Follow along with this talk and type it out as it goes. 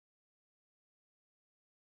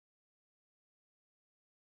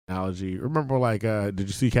analogy. Remember, like, did you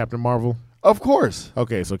see Captain Marvel? Of course.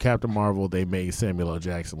 Okay, so Captain Marvel, they made Samuel L.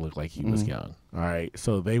 Jackson look like he was young. All right,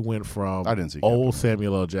 so they went from I didn't see old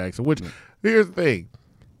Samuel L. Jackson, which, here's the thing,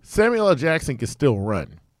 Samuel L. Jackson can still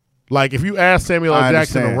run. Like, if you ask Samuel L.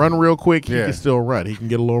 Jackson to run real quick, he can still run. He can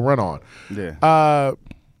get a little run on. Yeah.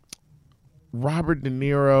 Robert De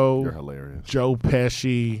Niro, You're hilarious. Joe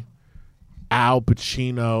Pesci, Al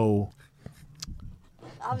Pacino,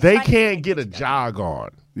 they can't get a jog on.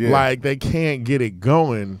 Yeah. Like, they can't get it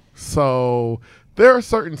going. So there are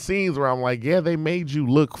certain scenes where I'm like, yeah, they made you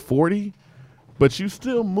look 40, but you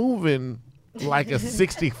still moving like a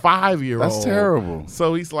 65-year-old. That's terrible.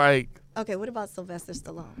 So he's like, okay, what about Sylvester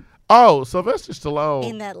Stallone? oh, Sylvester Stallone.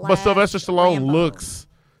 In that but Sylvester last Stallone Rambo.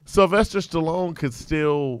 Sylvester Stallone could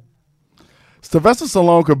still. Sylvester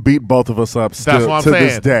Stallone could beat both of us up still That's what I'm to saying.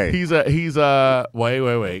 this day. He's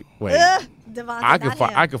wait. Devon,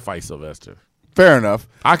 I could fight Sylvester. Fair enough.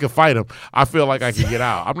 I could fight him. I feel like I could get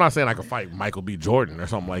out. I'm not saying I could fight Michael B. Jordan or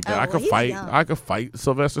something like that. Oh, I well, could he's fight. young. I could fight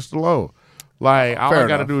Sylvester Stallone. Like, all Fair I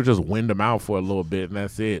got to enough. do is just wind him out for a little bit, and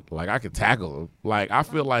that's it. Like, I could tackle him. Like, I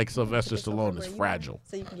feel like Sylvester Stallone is fragile.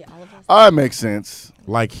 So you can get all of us. It makes sense.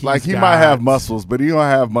 Like, He he's might have got- muscles, but he don't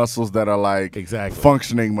have muscles that are like Exactly.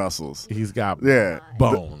 functioning muscles. He's got Yeah.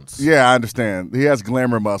 bones. Yeah, I understand. He has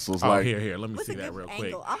glamour muscles. Oh, like, here. Let me What's see a that good real quick.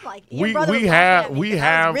 angle? I'm like, We- your brother we was have- laughing at me we 'cause I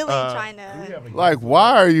have, was really trying to. like,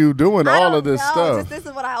 why are you doing I all don't of this know, stuff? just this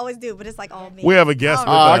is what I always do, but it's like all me. We have a guest I with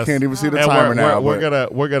don't Oh, us. I can't even see the and timer now. We're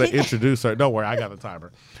but- gonna introduce her. Don't worry, I got the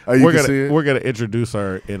timer. Oh, you we're can gonna see it? we're gonna introduce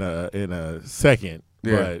her in a second.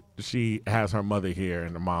 Yeah. But she has her mother here,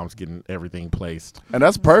 and the mom's getting everything placed. And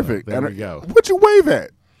that's perfect. there And we go. What'd you wave at?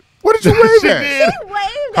 What did you wave She at? did.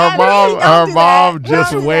 Waved Her at me. mom, Don't her do mom that.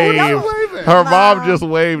 just Don't waved. wave at Her me. mom just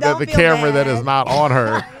waved at Don't the feel camera that bad. is not on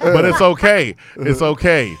her, but it's okay. It's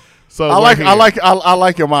okay. So I we're here. I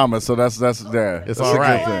like your mama, so that's It's that's all a good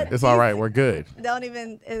right. thing. It's all right. We're good. Don't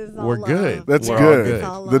even. It's all We're love. good. That's We're all good. good. It's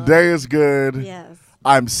all The love. day is good. Yes.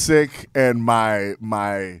 I'm sick, and my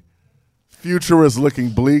future is looking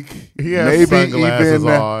bleak. He has Maybe sunglasses even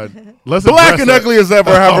on. Let's black address and it. ugly as ever.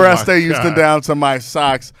 Oh However, I my stay Houston God. down to my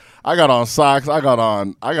socks. I got on socks. I got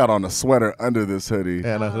on a sweater under this hoodie.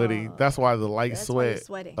 And a hoodie. That's why the light That's why you're sweat,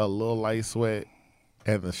 sweating. a little light sweat,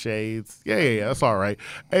 and the shades. Yeah. That's all right.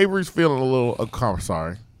 Avery's feeling a little.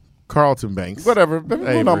 Sorry, Carlton Banks. Whatever.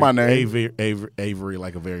 You know my name. Avery,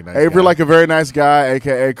 like a very nice. Avery, guy. like a very nice guy,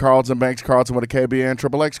 a.k.a. Carlton Banks. Carlton with a KBN,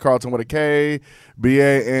 Triple X. Carlton with a K,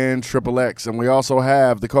 B-A-N, Triple X. And we also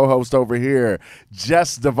have the co-host over here,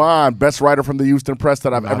 Jess Devon, best writer from the Houston Press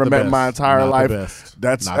that I've Not ever the met in my best. entire Not the life. best.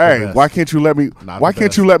 That's Not the hey. best. Why can't you let me? Not Why the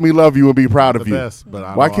can't best. you let me love you and be proud of the you? best,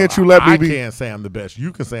 but Why can't you let me I be? can't say I'm the best.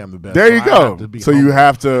 You can say I'm the best. There So you I go. have to be So humble. you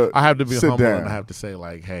have to. I have to be sit humble, down. and I have to say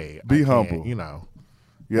like, hey, Be I can't, humble. You know.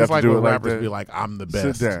 You have It's like to do when it like rappers that. be like, I'm the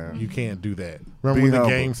best. Sit down. You can't do that. Remember Be when humble.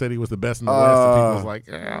 the game said he was the best in the West, and people was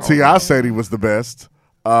like, T.I. said he was the best.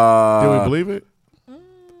 Did we believe it?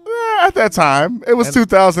 At that time, it was And-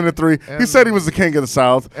 2003. He and- said he was the king of the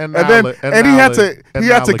South, and and now then look- and and he now had look- to and he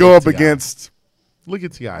now had to look go at up T.I. against Look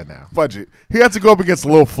at T.I. now. budget. He had to go up against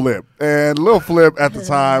Lil Flip, and Lil Flip at the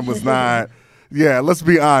time was not. Yeah, let's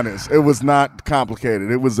be honest. It was not complicated.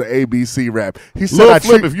 It was an ABC rap. He said, Lil "I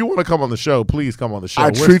Flip, treat, if you want to come on the show, please come on the show. I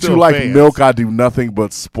We're treat you still like fans. milk. I do nothing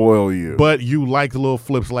but spoil you." But you liked Lil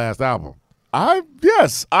Flip's last album.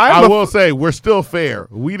 Yes, I I'm a- will say we're still fair.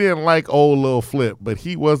 We didn't like old Lil Flip, but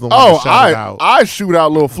he was the one Oh, that shouted out. I shoot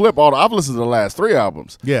out Lil Flip. I've listened to the last 3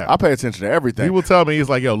 albums. Yeah. I pay attention to everything. He will tell me, he's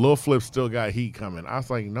like, yo, Lil Flip still got heat coming. I was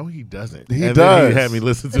like, no, he doesn't. He and does. Then he had me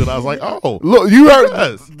listen to it. I was like, oh. Look, you heard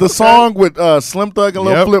does. the song with Slim Thug and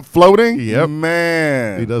Lil Yep. Flip floating? Yep.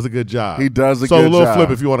 Man. He does a good job. He does a so good Lil job. Flip,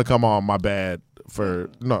 if you want to come on, my bad for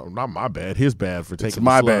no, not my bad. His bad for taking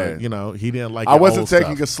my the slug. bad. You know, he didn't like. I your wasn't old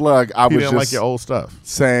taking stuff. a slug. I He was didn't like just your old stuff.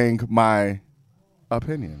 saying my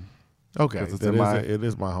opinion. Okay, It's that in my it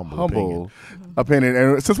is my humble opinion. opinion.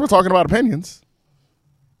 And since we're talking about opinions,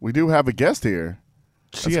 we do have a guest here.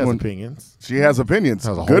 She That's has when- opinions. She has opinions.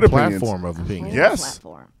 Has a Good whole opinions. platform of opinions. Yes.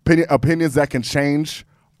 Platform. Opinions that can change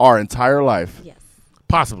our entire life. Yes.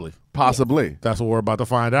 Possibly. Possibly. That's what we're about to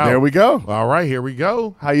find out. There we go. All right, here we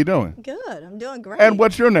go. How you doing? Good. I'm doing great. And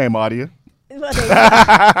what's your name, Audia? Well, there you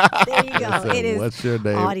go. There you go. So It is what's your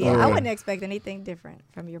name? audio. I wouldn't expect anything different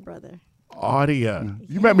from your brother. Audia.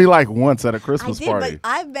 You met me like once at a I Christmas did, party.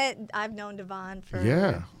 but I've known Devon for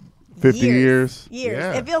Yeah. 50 years. Years.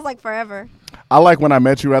 Yeah. It feels like forever. I like when I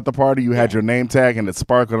met you at the party. You had your name tag and it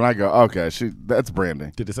sparkled, and I go, okay, that's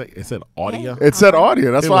branding. Did it say it said audio? It said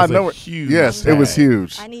audio. That's It why I was a know it. huge Yes, it was tag.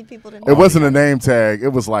 huge. I need people to know. It wasn't a name tag. It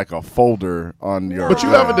was like a folder on your. But you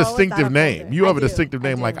have a No, it's distinctive not a name. folder. You have I a do. distinctive I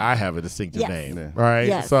name do. like I have a distinctive Yes. name, Yeah. right?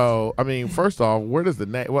 Yes. So, I mean, first off, where does the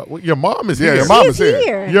name? What your mom is Yeah, here. your mom She is is here.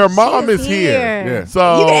 here. Your She mom is here. Yeah.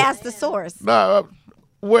 So You can ask the source. no.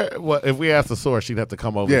 Where? Well, if we ask the source, she'd have to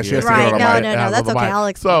come over. Yeah, here. she has to Right, go to no, my- no, that's okay.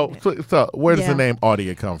 I'll So, explain so where does the Yeah. name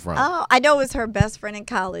Audia come from? Oh, I know it was her best friend in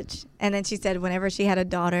college. And then she said whenever she had a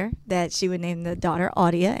daughter that she would name the daughter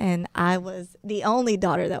Audia. And I was the only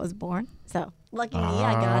daughter that was born. So lucky me,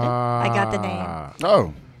 I got it. I got the name.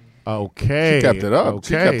 Oh, Okay. She kept it up. Okay.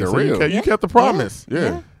 She kept it so real. You Yeah. kept the promise.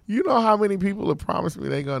 yeah. You know how many people have promised me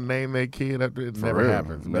they gonna name their kid after it never real.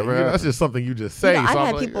 happens. Never man. You know, that's happens. just something you just say. You know, I've so I'm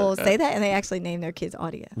had like, people say that, and they actually name their kids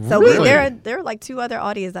Audia. So Really? there are like 2 other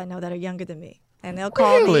Audias I know that are younger than me, and they'll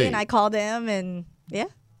call Really? me, and I call them, and yeah,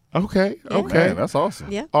 Okay. Yeah. Okay. Man, that's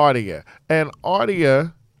awesome. yeah. Audia. And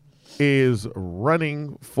Audia is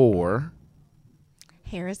running for.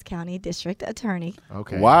 Harris County District Attorney.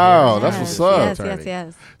 Okay. Wow, Harris that's County what's up. Yes, District yes, Attorney.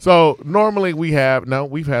 yes. So normally we've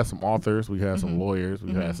had some authors, we've had some lawyers,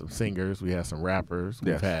 we've Mm-hmm. had some singers, we had some rappers,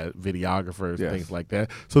 we've Yes. had videographers, Yes. things like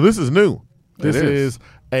that. So this is new. This It is is.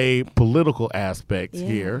 a political aspect Yeah.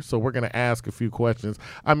 here. So we're going to ask a few questions.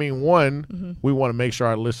 I mean, one, Mm-hmm. we want to make sure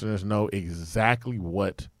our listeners know exactly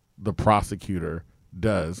what the prosecutor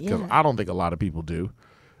does, because Yeah. I don't think a lot of people do.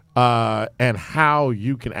 And how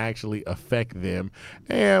you can actually affect them.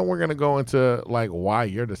 And we're going to go into like why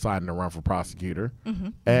you're deciding to run for prosecutor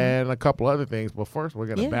and a couple other things. But first, we're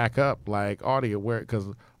going to Yeah. back up like Audia, because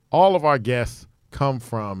all of our guests come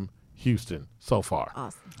from Houston so far.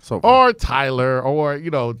 Awesome. So Or Tyler, or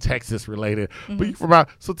Texas related. Mm-hmm. But you from out.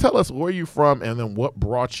 So tell us where you from, and then what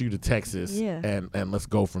brought you to Texas, Yeah. and let's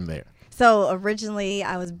go from there. So originally,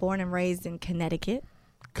 I was born and raised in Connecticut.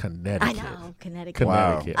 Connecticut. I know Connecticut.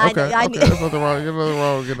 Wow. Connecticut. I Okay. know, I okay. knew- There's nothing wrong. There's nothing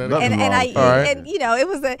wrong with Connecticut. Nothing And wrong. I All right. and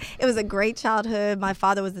it was a great childhood. My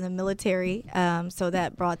father was in the military, so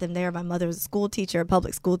that brought them there. My mother was a school teacher, a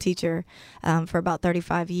public school teacher, for about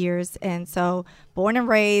 35 years, and so born and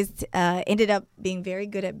raised. Ended up being very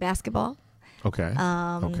good at basketball. Okay. Okay.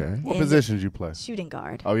 what and position did you play? Shooting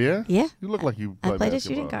guard. Oh yeah. Yeah. You look like you. I play played a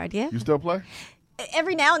basketball. shooting guard, yeah. You still play?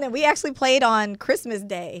 Every now and then, we actually played on Christmas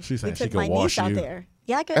Day. She's saying we she took could my wash niece out you. there.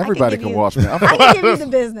 Yeah, I could. Everybody I can give watch you, me. I'm I from, can give you the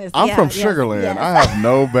business. I'm Yeah, from yes, Sugar Land. yes. I have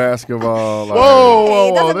no basketball. Like, Whoa, Hey, whoa,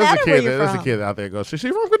 it whoa! doesn't There's a matter where kid. you're There's a from. kid out there. Goes. She's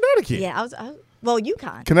from Connecticut. Yeah, well,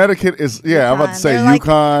 UConn. Connecticut is I'm about to UConn. say They're like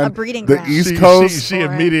UConn, a breeding the ground. East She, Coast. She For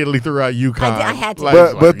it. immediately threw out UConn. I had to.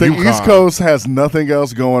 but the UConn. East Coast has nothing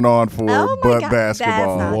else going on for Oh it my but God,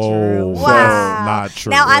 basketball. That's not Whoa. true. So, Wow. not true.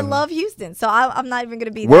 Now I love Houston, so I'm not even going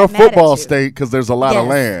to be. We're a that mad at football you. state because there's a lot of Yes.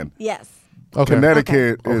 land. Yes. Okay.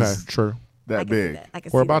 Connecticut Okay. is True. I that can see big. that. I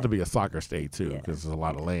can We're see about that. to be a soccer state too, Yeah. because there's a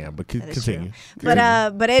lot of land. But That is true. continue.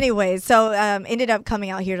 But anyway, so ended up coming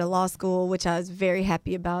out here to law school, which I was very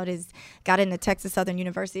happy about. Got into Texas Southern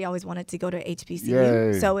University. I always wanted to go to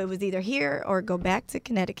HBCU, Yay. so it was either here or go back to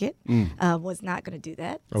Connecticut. Was not going to do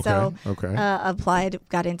that. Okay, So okay. applied,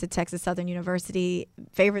 got into Texas Southern University.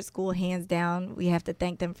 Favorite school, hands down. We have to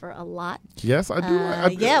thank them for a lot. Yes, I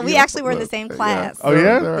do. Yeah, we actually were in the same class. Oh,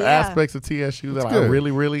 yeah? There are Yeah. aspects of TSU that I good.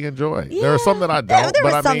 really, really enjoy. Yeah. There are some that I don't. There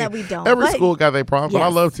but were I some mean, that we don't, Every but- school got their problems, but I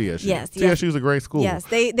Yes. love TSU. Yes, yes. TSU is a great school. Yes,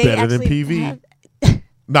 they better actually than PV. have-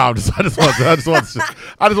 No, I just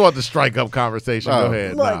want to strike up conversation. Oh. Go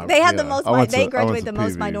ahead. Look, Nah, they have yeah. the most. I went They to graduate the PV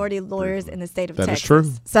most minority lawyers in the state of That is Texas. true.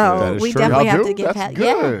 So That is we true. definitely Y'all have do? to give. That's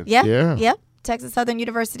good. Yeah. Yep. Texas Southern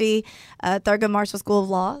University, Thurgood Marshall School of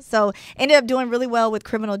Law. So ended up doing really well with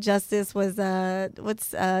criminal justice. Was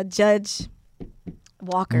Judge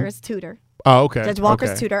Walker's tutor. Oh, okay. Judge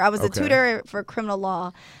Walker's Okay. tutor. I was a Okay. tutor for criminal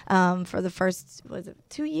law for the first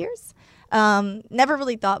 2 years. Never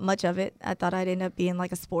really thought much of it. I thought I'd end up being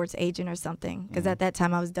like a sports agent or something because at that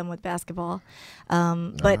time I was done with basketball.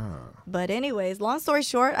 But anyways, long story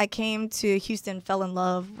short, I came to Houston, fell in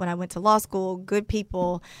love when I went to law school. Good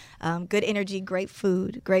people, good energy, great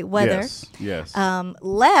food, great weather. Yes.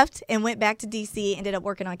 Left and went back to D.C., ended up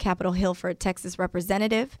working on Capitol Hill for a Texas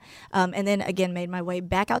representative, and then again made my way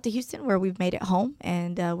back out to Houston where we've made it home,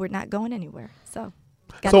 and we're not going anywhere. So,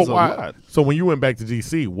 got So to- why? So when you went back to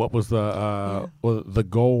DC, what was the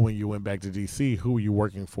goal when you went back to DC? Who were you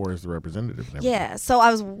working for as the representative? and everything? yeah, so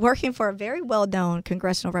I was working for a very well-known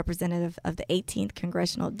congressional representative of the 18th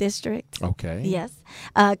Congressional District. Okay. Yes,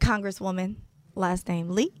 Congresswoman, last name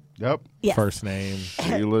Lee. Yep. Yes. First name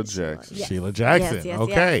Sheila Jackson. Yes. Sheila Jackson. Yes, yes,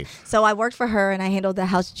 Okay. yes. So I worked for her, and I handled the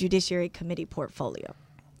House Judiciary Committee portfolio.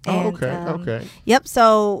 And, okay. Yep.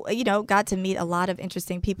 So, got to meet a lot of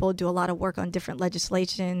interesting people, do a lot of work on different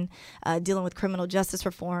legislation, dealing with criminal justice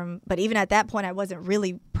reform. But even at that point, I wasn't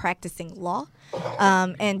really practicing law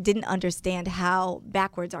and didn't understand how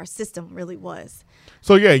backwards our system really was.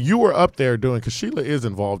 So, yeah, you were up there doing, because Sheila is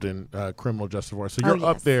involved in criminal justice reform. So you're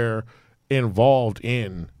up there involved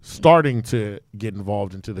in starting to get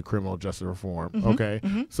involved into the criminal justice reform. Okay.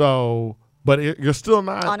 So, but you're still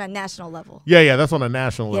not on a national level. Yeah, that's on a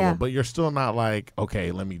national level. Yeah. But you're still not like,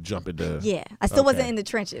 okay, let me jump into. Yeah, I still wasn't in the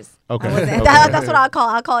trenches. Okay. That's what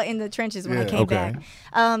I'll call it, in the trenches when I came Okay.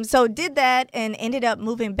 back. So did that and ended up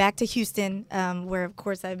moving back to Houston, where of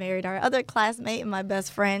course I married our other classmate and my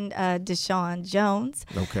best friend, Deshaun Jones.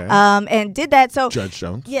 Okay. And did that. So Judge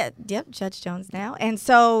Jones. Yeah, yep, Judge Jones now. And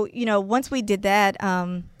so, once we did that,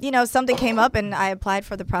 something came up and I applied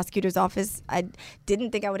for the prosecutor's office. I didn't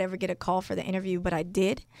think I would ever get a call for the interview, but I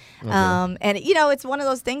did. Okay. And it's one of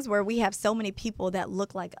those things where we have so many people that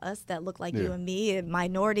look like us, that look like you and me, and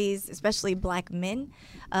minorities, especially black men,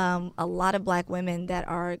 a lot of black women that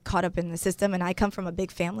are caught up in the system. And I come from a big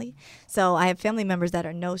family, so I have family members that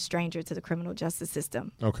are no stranger to the criminal justice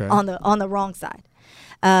system. Okay. On the wrong side.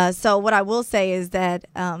 So what I will say is that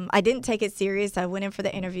I didn't take it serious. I went in for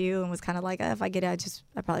the interview and was kind of like, if I get it,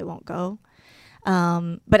 I probably won't go.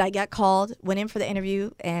 But I got called, went in for the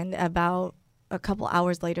interview, and about a couple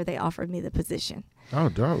hours later, they offered me the position. Oh,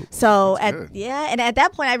 dope. So That's at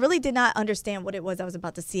that point, I really did not understand what it was I was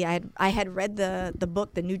about to see. I had read the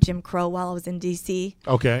book, The New Jim Crow, while I was in D.C.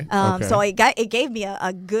 Okay. So it gave me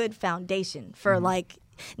a good foundation for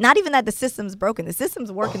not even that the system's broken. The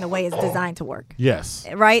system's working the way it's designed to work. Yes.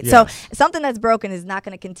 Right? Yes. So something that's broken is not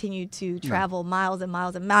going to continue to travel miles and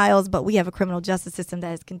miles and miles, but we have a criminal justice system that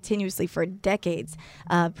has continuously for decades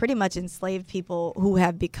pretty much enslaved people who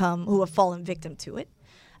have fallen victim to it,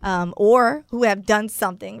 or who have done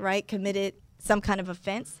something, right, committed some kind of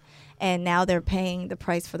offense, and now they're paying the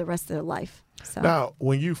price for the rest of their life. So. Now,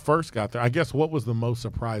 when you first got there, I guess what was the most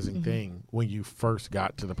surprising thing when you first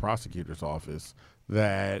got to the prosecutor's office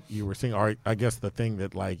that you were seeing? Or I guess the thing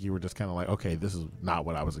that you were just kind of like, okay, this is not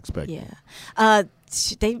what I was expecting. Yeah.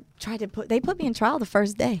 They put me in trial the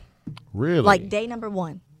first day. Really? Like day number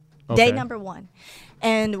one. Okay. Day number one.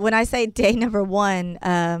 And when I say day number one,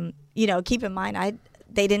 keep in mind,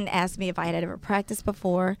 they didn't ask me if I had ever practiced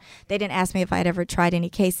before. They didn't ask me if I had ever tried any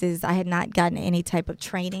cases. I had not gotten any type of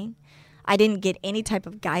training. I didn't get any type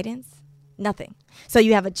of guidance. Nothing. So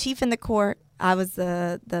you have a chief in the court. I was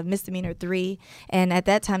the misdemeanor 3. And at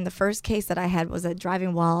that time, the first case that I had was a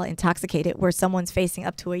driving while intoxicated, where someone's facing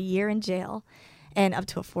up to a year in jail and up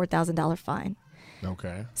to a $4,000 fine.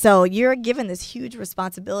 Okay. So you're given this huge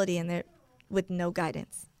responsibility in there with no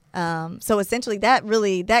guidance. So essentially that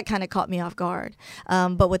kind of caught me off guard.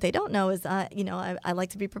 But what they don't know is, I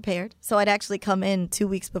like to be prepared. So I'd actually come in 2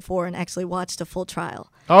 weeks before and actually watched a full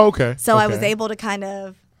trial. Oh, okay. So I was able to kind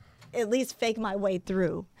of at least fake my way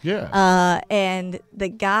through. Yeah. And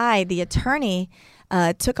the attorney,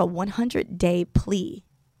 took a 100-day plea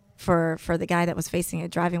for the guy that was facing a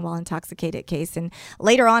driving while intoxicated case. And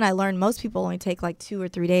later on, I learned most people only take 2 or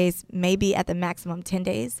 3 days, maybe at the maximum 10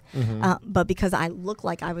 days. But because I looked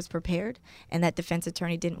like I was prepared and that defense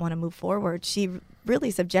attorney didn't want to move forward, she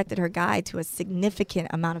really subjected her guy to a significant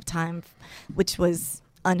amount of time, which was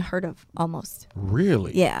unheard of almost.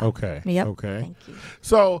 Really? Yeah. Okay. Yep. Okay. Thank you.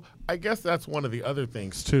 So I guess that's one of the other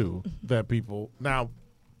things too that people now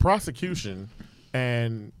prosecution,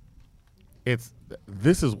 and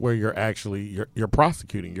this is where you're actually you're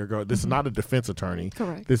prosecuting. This is not a defense attorney.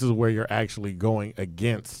 Correct. This is where you're actually going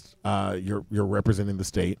against you're representing the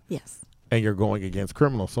state. Yes. And you're going against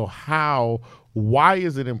criminals. So why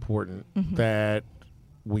is it important that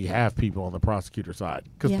we have people on the prosecutor side?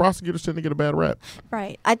 Because prosecutors tend to get a bad rep.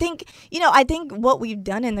 Right. I think what we've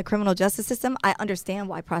done in the criminal justice system, I understand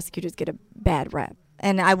why prosecutors get a bad rep.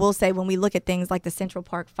 And I will say, when we look at things like the Central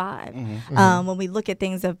Park 5, when we look at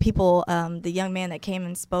things of people, the young man that came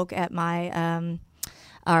and spoke at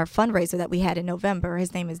our fundraiser that we had in November,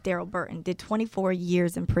 his name is Daryl Burton, did 27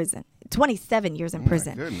 years in prison.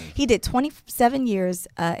 He did 27 years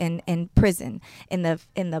in prison, in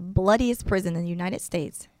the bloodiest prison in the United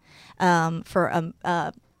States, for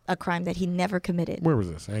a crime that he never committed. Where was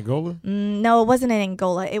this? Angola? No, it wasn't in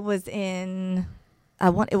Angola. It was in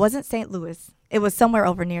it wasn't St. Louis. It was somewhere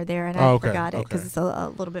over near there, and I forgot it because it's a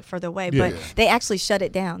little bit further away. But they actually shut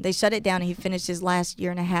it down. They shut it down, and he finished his last year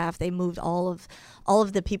and a half. They moved all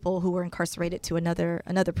of the people who were incarcerated to another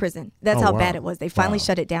prison. That's how bad it was. They finally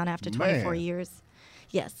shut it down after 24 years.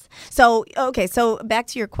 Yes. So, okay. So back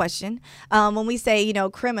to your question. When we say,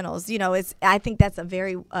 criminals, I think that's a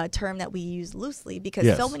very term that we use loosely because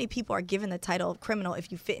Yes. so many people are given the title of criminal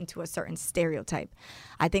if you fit into a certain stereotype.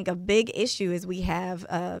 I think a big issue is we have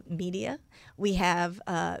media. We have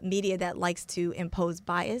media that likes to impose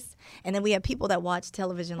bias. And then we have people that watch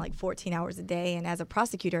television like 14 hours a day. And as a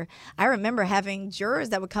prosecutor, I remember having jurors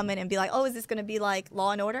that would come in and be like, oh, is this going to be like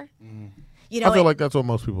Law and Order? I feel like that's what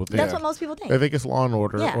most people think. That's what most people think. They think it's Law and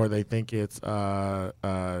Order, Yeah. or they think it's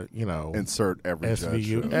Insert every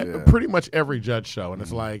SVU, judge. Yeah. pretty much every judge show, and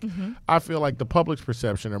it's like Mm-hmm. I feel like the public's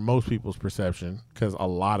perception or most people's perception, because a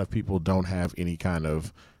lot of people don't have any kind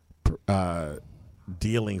of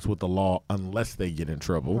dealings with the law unless they get in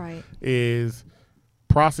trouble, Right. is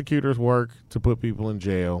prosecutors work to put people in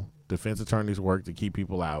jail, defense attorneys work to keep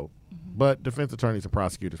people out. But defense attorneys and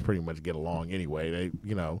prosecutors pretty much get along anyway.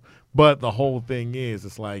 But the whole thing is,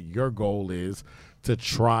 it's like your goal is to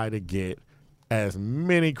try to get as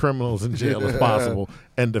many criminals in jail as possible,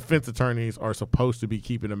 and defense attorneys are supposed to be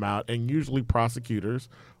keeping them out. And usually prosecutors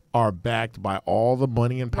are backed by all the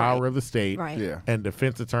money and power Right. of the state. Right. Yeah. And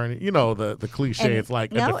defense attorney, the cliche, And it's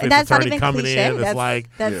like no, a and defense that's not attorney even coming cliche. in. It's That's- like,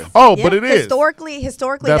 that's- oh, but it is. Historically, That's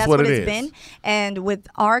that's what what it it's is. been. And with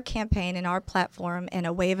our campaign and our platform and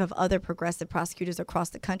a wave of other progressive prosecutors across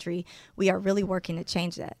the country, we are really working to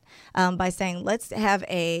change that by saying let's have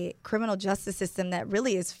a criminal justice system that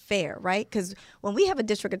really is fair, right? Because when we have a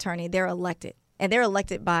district attorney, they're elected. And they're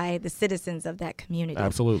elected by the citizens of that community.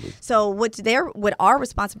 Absolutely. So what our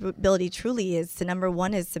responsibility truly is to, number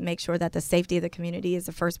one, is to make sure that the safety of the community is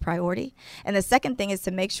the first priority. And the second thing is to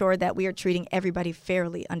make sure that we are treating everybody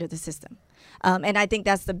fairly under the system. And I think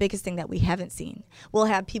that's the biggest thing that we haven't seen. We'll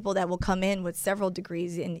have people that will come in with several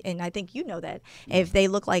degrees, and I think you know that. If they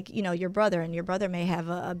look like, your brother, and your brother may have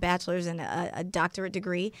a bachelor's and a doctorate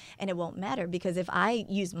degree, and it won't matter because if I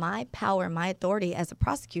use my power and my authority as a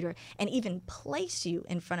prosecutor and even place you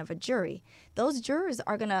in front of a jury, those jurors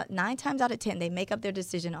are going to, 9 times out of 10, they make up their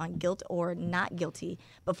decision on guilt or not guilty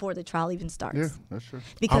before the trial even starts. Yeah, that's true.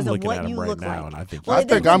 Because I'm of looking what at him you right look now, like. and I think- I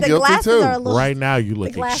think I'm the guilty, glasses too. are a little- Right now, you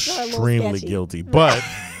look glasses are a little extremely sketchy. guilty, but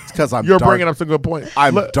It's because I'm you're dark. bringing up some good points.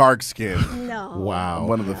 I'm Look- dark skinned. No. Wow.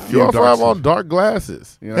 One of the You few also dark have on skins. dark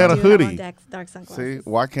glasses You know? and a I do have on hoodie. dark sunglasses. See,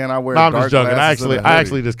 why can't I wear No, I'm dark just joking. glasses and a I hoodie?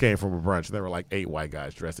 actually just came from a brunch. There were like 8 white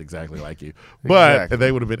guys dressed exactly like you, but Exactly.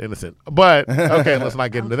 they would have been innocent. But okay, let's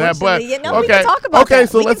not get into that. But Unfortunately, yeah, no, we okay, can talk about okay. that.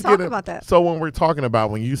 So We can let's talk get about that. So when we're talking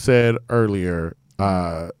about when you said earlier,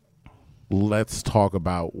 let's talk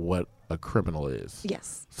about what a criminal is.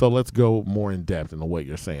 Yes. So let's go more in depth into what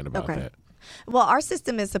you're saying about Okay. that. Well, our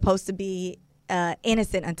system is supposed to be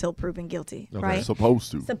innocent until proven guilty, right? Supposed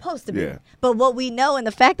to. Supposed to be. Yeah. But what we know, and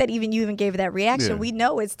the fact that even you even gave that reaction, Yeah. we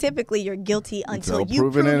know it's typically you're guilty until Until you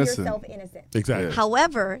proven prove innocent. yourself innocent. Exactly. Yeah.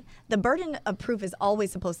 However, the burden of proof is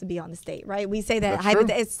always supposed to be on the state, right? We say that That's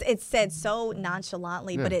true. it's said so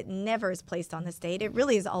nonchalantly, but Yeah. it never is placed on the state. It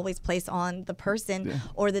really is always placed on the person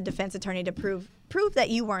or the defense attorney to prove that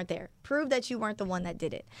you weren't there, prove that you weren't the one that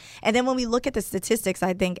did it. And then when we look at the statistics,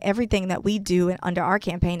 I think everything that we do under our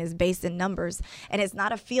campaign is based in numbers, and it's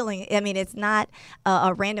not a feeling. I mean, it's not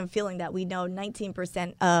a random feeling that we know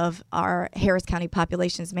 19% of our Harris County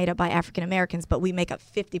population is made up by African Americans, but we make up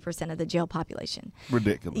 50% of the jail population.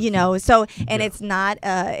 Ridiculous. So and it's not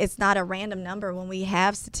a random number. When we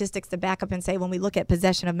have statistics to back up and say when we look at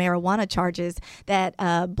possession of marijuana charges that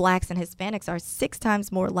blacks and Hispanics are 6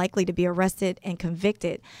 times more likely to be arrested and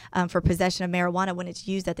convicted for possession of marijuana when it's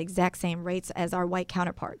used at the exact same rates as our white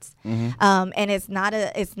counterparts. And it's not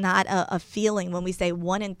a feeling when we say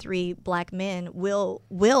 1 in 3 black men will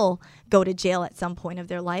go to jail at some point of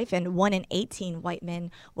their life, and 1 in 18 white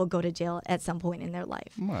men will go to jail at some point in their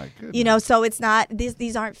life. My goodness. So it's not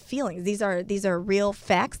these aren't feelings. These are real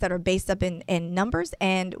facts that are based up in numbers,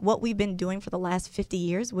 and what we've been doing for the last 50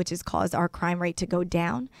 years, which has caused our crime rate to go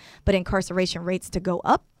down, but incarceration rates to go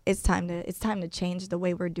up. It's time to change the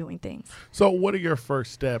way we're doing things. So what are your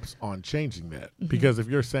first steps on changing that? Because if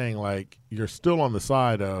you're saying like you're still on the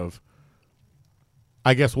side of,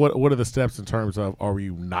 I guess what are the steps in terms of, are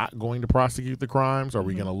you not going to prosecute the crimes? Are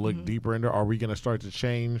we going to look deeper into? Are we going to start to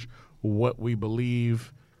change what we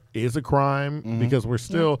believe is a crime? Because we're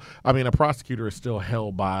still, I mean, a prosecutor is still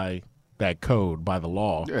held by that code, by the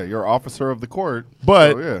law. Yeah, you're an officer of the court.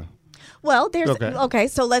 But so, yeah. Well, there's Okay. okay.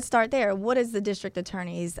 So let's start there. What is the district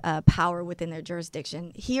attorney's power within their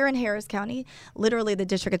jurisdiction? Here in Harris County, literally the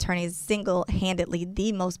district attorney is single-handedly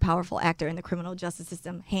the most powerful actor in the criminal justice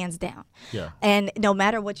system, hands down. Yeah. And no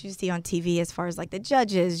matter what you see on TV, as far as like the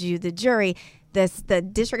judges, the jury, the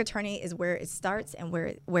district attorney is where it starts and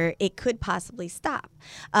where it could possibly stop.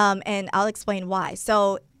 And I'll explain why.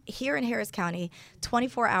 So here in Harris County,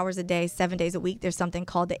 24 hours a day, 7 days a week, there's something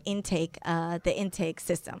called the intake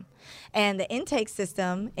system. And the intake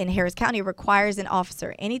system in Harris County requires an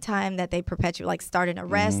officer anytime that they start an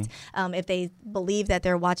arrest, if they believe that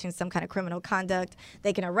they're watching some kind of criminal conduct,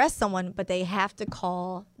 they can arrest someone, but they have to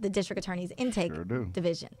call the district attorney's intake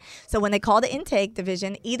division. So when they call the intake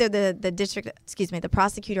division, either the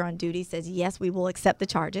prosecutor on duty says, yes, we will accept the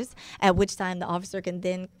charges, at which time the officer can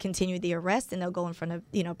then continue the arrest and they'll go in front of,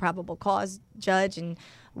 probable cause judge and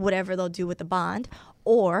whatever they'll do with the bond,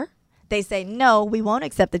 or they say, no, we won't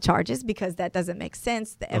accept the charges because that doesn't make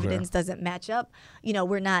sense. The evidence doesn't match up.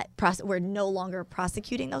 We're no longer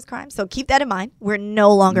prosecuting those crimes. So keep that in mind. We're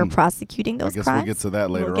no longer prosecuting those crimes. I guess we'll get to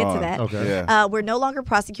that later on. We'll get to that. Okay. Yeah. We're no longer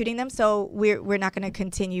prosecuting them, so we're not going to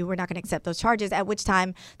continue. We're not going to accept those charges, at which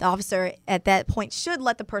time the officer at that point should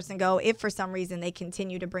let the person go. If for some reason they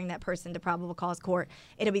continue to bring that person to probable cause court,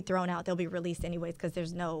 it'll be thrown out. They'll be released anyways because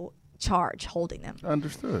there's no charge holding them.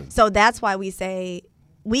 Understood. So that's why we say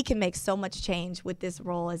we can make so much change with this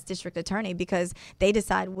role as district attorney because they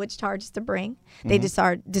decide which charges to bring. They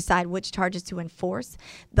decide which charges to enforce.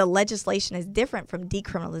 The legislation is different from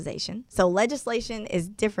decriminalization. So legislation is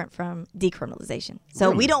different from decriminalization.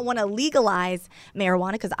 So we don't want to legalize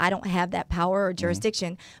marijuana because I don't have that power or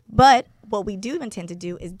jurisdiction. But what we do intend to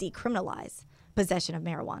do is decriminalize possession of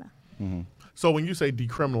marijuana. So when you say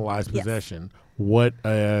decriminalize Yes. possession, what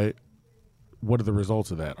are the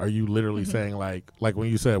results of that? Are you literally saying like when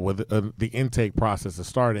you said with the intake process is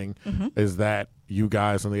starting, is that you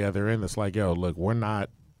guys on the other end? It's like, yo, look, we're not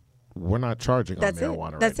charging on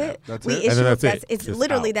marijuana That's right it. now. That's we it? issue. And then that's it. It's Just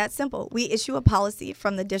literally out. that simple. We issue a policy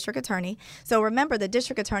from the district attorney. So remember, the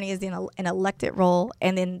district attorney is in an elected role,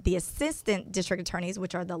 and then the assistant district attorneys,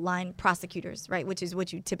 which are the line prosecutors, right, which is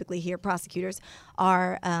what you typically hear prosecutors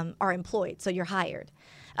are employed. So you're hired.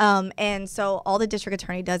 And so all the district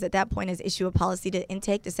attorney does at that point is issue a policy to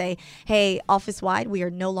intake to say, hey, office-wide, we are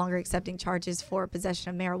no longer accepting charges for possession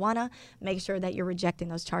of marijuana. Make sure that you're rejecting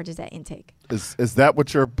those charges at intake. Is that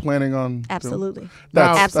what you're planning on doing? Absolutely.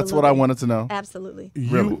 That's what I wanted to know. Absolutely.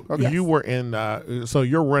 You Okay. you were in so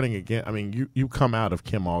you're running again. I mean, you come out of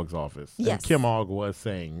Kim Ogg's office. Yes. And Kim Ogg was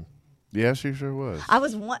saying Yeah, she sure was. I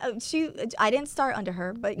was one. I didn't start under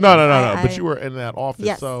her, but no. yes, But you were in that office.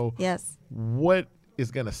 Yes. So yes. what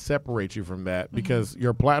is going to separate you from that? Because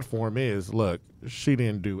your platform is, look, she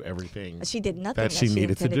didn't do everything. She did nothing that she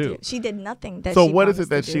needed to intended do. She did nothing that. So she what is it promised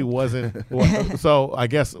that to she do. wasn't? So I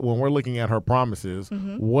guess when we're looking at her promises,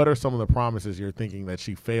 what are some of the promises you're thinking that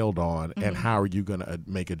she failed on, and how are you going to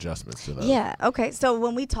make adjustments to those? Yeah. Okay. So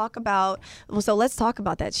when we talk about, so let's talk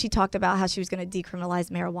about that. She talked about how she was going to decriminalize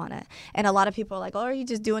marijuana, and a lot of people are like, "Oh, are you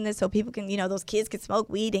just doing this so people can, those kids can smoke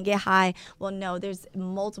weed and get high?" Well, no. There's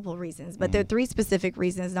multiple reasons, but there are three specific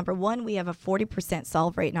reasons. Number one, we have a 40%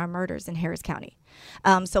 solve rate in our murders in Harris County.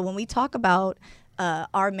 So when we talk about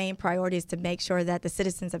our main priority is to make sure that the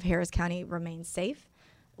citizens of Harris County remain safe.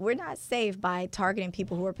 We're not safe by targeting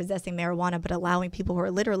people who are possessing marijuana, but allowing people who are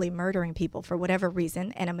literally murdering people for whatever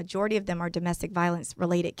reason, and a majority of them are domestic violence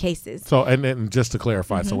related cases. So and then just to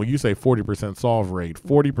clarify, so when you say 40% solve rate,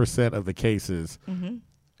 40% of the cases.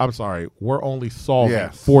 I'm sorry, we're only solving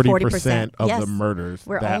Yes. 40% of Yes. the murders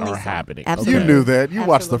We're that only are sol- happening. Absolutely. You Okay. knew that. You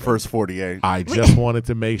watched the Absolutely. first 48. I just wanted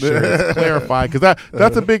to make sure it's clarified because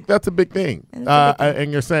that's a big thing.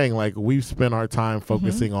 And you're saying like we've spent our time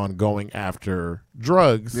focusing on going after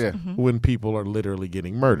drugs Yeah. when people are literally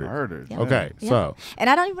getting murdered. Murdered. Yeah. Okay, Yeah. so And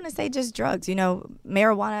I don't even want to say just drugs,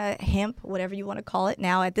 marijuana, hemp, whatever you want to call it.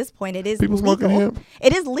 Now, at this point, it is People legal. smoking hemp?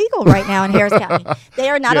 It is legal right now in Harris County. They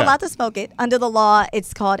are not Yeah. allowed to smoke it. Under the law,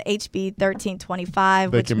 it's called HB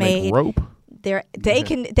 1325, they which can made make rope. they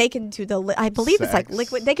can do I believe it's like Sex.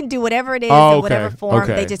 liquid. They can do whatever it is Oh, in whatever okay. form.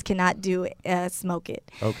 Okay. They just cannot do smoke it.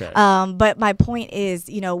 Okay. But my point is,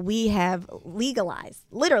 we have legalized.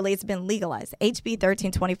 Literally, it's been legalized. HB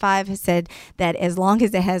 1325 has said that as long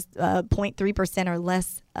as it has 0.3% or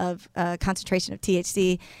less of concentration of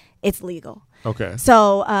THC, it's legal. Okay.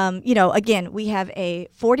 So, again, we have a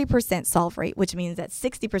 40% solve rate, which means that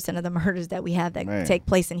 60% of the murders that we have that Man. take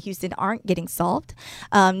place in Houston aren't getting solved.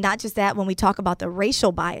 Not just that, when we talk about the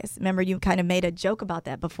racial bias, remember you kind of made a joke about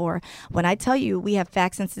that before. When I tell you we have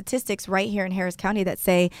facts and statistics right here in Harris County that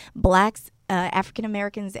say blacks, African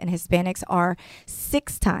Americans, and Hispanics are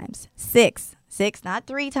 6 times, six, not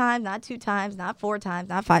 3 times, not 2 times, not 4 times,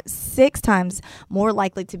 not 5, 6 times more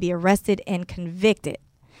likely to be arrested and convicted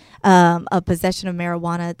of possession of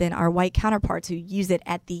marijuana than our white counterparts who use it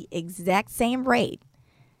at the exact same rate.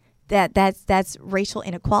 That's racial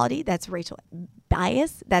inequality, that's racial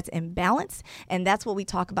bias, that's imbalance, and that's what we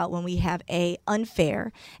talk about when we have a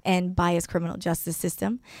unfair and biased criminal justice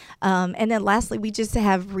system. And then lastly, we just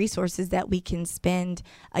have resources that we can spend,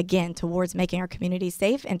 again, towards making our community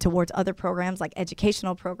safe and towards other programs like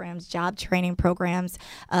educational programs, job training programs,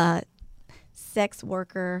 sex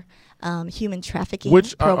worker, human trafficking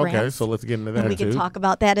programs. Okay, so let's get into that and we too. can talk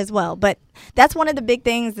about that as well. But that's one of the big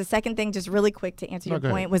things. The second thing, just really quick to answer your go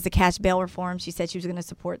point, ahead. was the cash bail reform. She said she was going to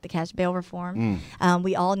support the cash bail reform.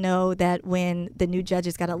 We all know that when the new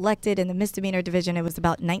judges got elected in the misdemeanor division, it was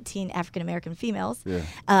about 19 African-American females. Yeah.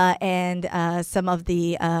 And some of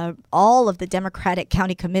the, all of the Democratic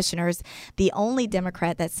county commissioners, the only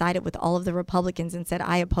Democrat that sided with all of the Republicans and said,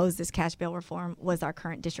 I oppose this cash bail reform, was our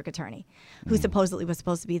current district attorney, who supposedly was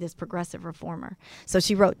supposed to be this progressive reformer. So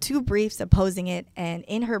she wrote 2 briefs opposing it, and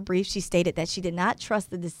in her brief she stated that she did not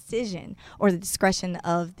trust the decision or the discretion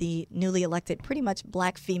of the newly elected, pretty much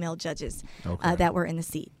black female judges that were in the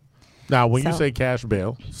seat. Now, when you So- say cash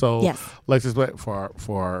bail, so Yes. let's just let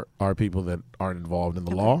for our people that aren't involved in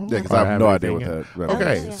the law. Yeah, because or I have no idea anything what that.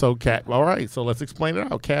 Okay, Oh, yeah. so all right, so let's explain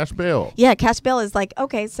it out. Cash bail. Yeah, cash bail is like,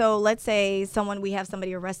 okay, so let's say we have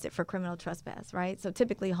somebody arrested for criminal trespass, right? So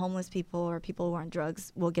typically homeless people or people who are on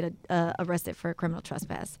drugs will get arrested for criminal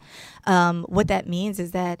trespass. What that means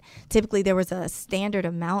is that typically there was a standard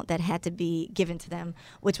amount that had to be given to them,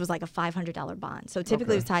 which was like a $500 bond. So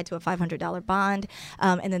typically it was tied to a $500 bond,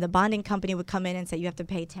 and then the bonding company would come in and say you have to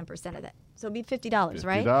pay 10% of that. So it'd be $50,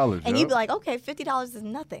 right? $50, And yep. you'd be like, okay, $50 is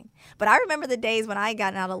nothing. But I remember the days when I had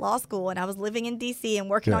gotten out of law school and I was living in D.C. and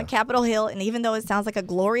working on Capitol Hill, and even though it sounds like a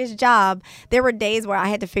glorious job, there were days where I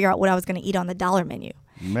had to figure out what I was going to eat on the dollar menu.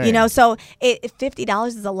 Man. You know, so $50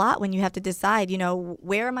 is a lot when you have to decide, you know,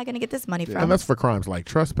 where am I going to get this money from? And that's for crimes like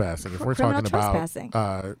trespassing. If we're Criminal talking about, trespassing.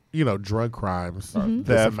 drug crimes, this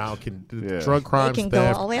Theft. amount can Yeah. drug crimes, it can go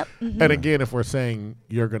theft. all the way up. Mhm. And again, if we're saying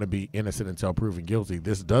you're going to be innocent until proven guilty,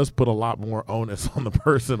 this does put a lot more onus on the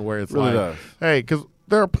person. Where it's Really like, does. hey, because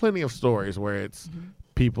there are plenty of stories where it's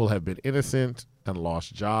people have been innocent and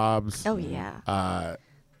lost jobs. Oh, yeah.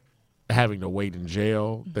 Having to wait in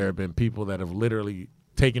jail. There have been people that have literally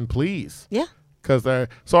taken pleas. Yeah. Because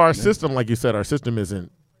our system, like you said, our system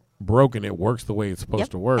isn't broken. It works the way it's supposed Yep.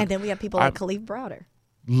 to work. And then we have people like Khalif Browder.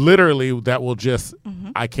 Literally, that will just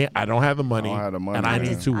I don't have the money, I don't have the money, and I yeah.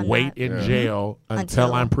 need to I'm wait not- in Yeah. jail until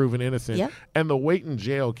Until- I'm proven innocent. Yep. And the wait in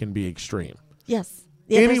jail can be extreme. Yes.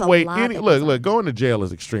 Yeah, there's a Anyway, lot that goes on. look, going to jail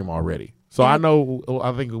is extreme already. So I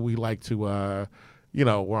think we like to,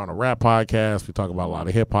 we're on a rap podcast. We talk about a lot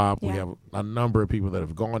of hip hop. Yeah. We have a number of people that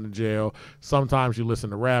have gone to jail. Sometimes you listen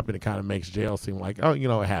to rap and it kind of makes jail seem like, oh,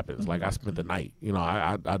 it happens. Like I spent the night.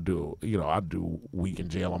 I do week in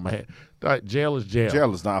jail on my head. Jail is jail.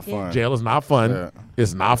 Jail is not fun. Jail is not fun. Yeah.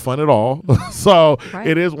 It's not fun at all. So Right.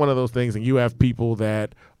 it is one of those things, and you have people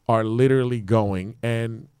that are literally going,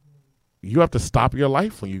 and you have to stop your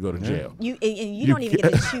life when you go to jail. You You don't even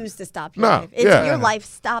can't- get to choose to stop your No, life. yeah. Your life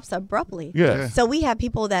stops abruptly. Yeah. So we have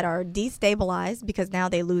people that are destabilized because now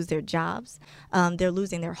they lose their jobs. They're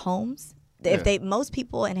losing their homes. Most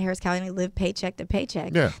people in Harris County live paycheck to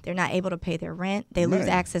paycheck. Yeah. They're not able to pay their rent. They lose Man.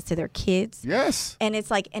 access to their kids. Yes. And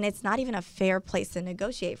it's not even a fair place to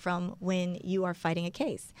negotiate from when you are fighting a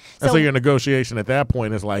case. And so your negotiation at that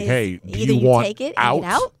point is like, is hey, do either you want take it out, and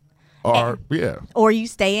get out, or yeah, or you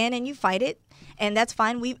stay in and you fight it, and that's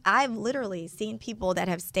fine. I've literally seen people that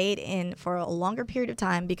have stayed in for a longer period of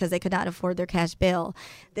time because they could not afford their cash bail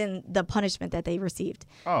than the punishment that they received.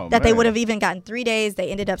 Oh, that they man. would have even gotten 3 days. They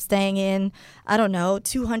ended up staying in,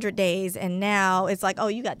 200 days, and now it's like, oh,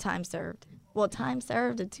 you got time served. Well, time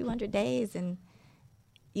served of 200 days, and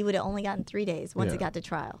you would have only gotten 3 days once Yeah. it got to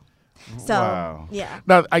trial. So Wow. yeah.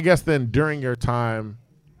 Now, I guess then during your time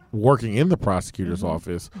working in the prosecutor's Mm-hmm.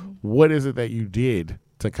 office, what is it that you did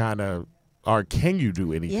to kind of or can you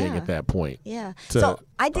do anything Yeah. at that point? Yeah. to- So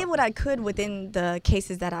I did what I could within the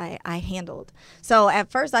cases that I handled. So at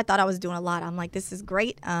first I thought I was doing a lot. I'm like, this is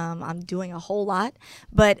great. I'm doing a whole lot.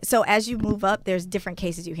 But so as you move up, there's different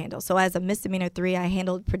cases you handle. So as a misdemeanor 3, I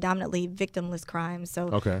handled predominantly victimless crimes. So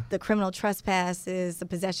Okay. the criminal trespasses, the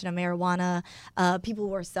possession of marijuana, people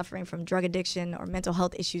who are suffering from drug addiction or mental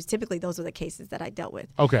health issues. Typically, those are the cases that I dealt with.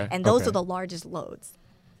 Okay. And those okay. are the largest loads.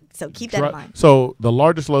 So keep that in mind. So the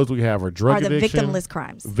largest loads we have are drug Are the addiction, victimless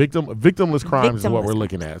crimes. victimless crimes is what Victimless we're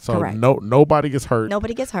looking at. So Correct. nobody gets hurt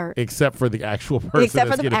Nobody gets hurt. except for the actual person. Except for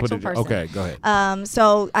that's the getting actual put in jail. person. Okay, go ahead.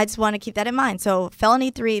 So I just want to keep that in mind. So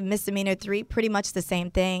felony 3, misdemeanor 3, pretty much the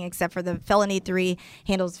same thing, except for the felony 3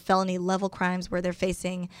 handles felony level crimes where they're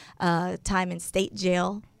facing time in state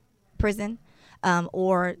jail, prison,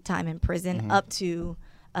 or time in prison up to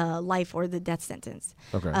life or the death sentence.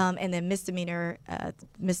 Okay. And then misdemeanor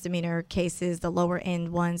cases, the lower end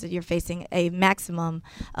ones, you're facing a maximum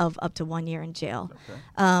of up to 1 year in jail.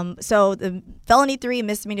 So the felony 3,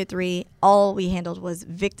 misdemeanor 3, all we handled was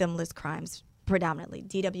victimless crimes predominantly.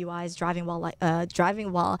 DWIs,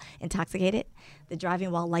 driving while intoxicated, the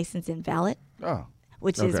driving while license invalid, Oh.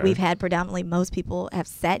 which is Okay. we've had predominantly most people have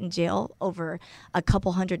sat in jail over a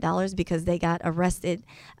couple $100s because they got arrested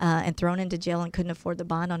and thrown into jail and couldn't afford the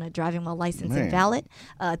bond on a driving while license Man. invalid.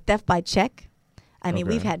 Theft by check. I mean,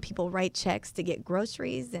 Okay. we've had people write checks to get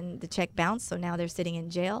groceries and the check bounced, so now they're sitting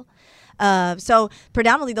in jail. So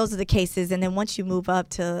predominantly those are the cases, and then once you move up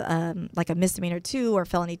to like a misdemeanor 2 or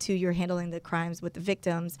felony 2, you're handling the crimes with the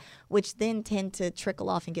victims, which then tend to trickle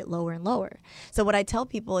off and get lower and lower. So what I tell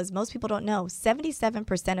people is most people don't know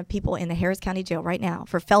 77% of people in the Harris County Jail right now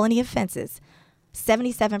for felony offenses,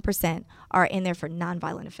 77% are in there for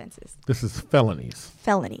nonviolent offenses, This is felonies.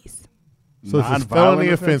 felonies. So this is Non-violent felony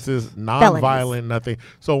offenses? offenses, non-violent, nothing.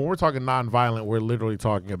 So when we're talking non-violent, we're literally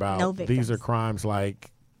talking about No these victims. are crimes like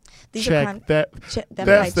These are check crime- that theft by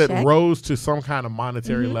that's that check. rose to some kind of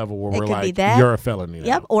monetary Mhm. level where It we're could be like, that. you're a felony now.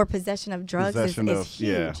 Yep, or possession of drugs Possession is of- huge.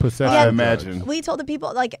 yeah. Possession I of imagine. drugs. We told the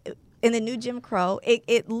people, like, in the new Jim Crow,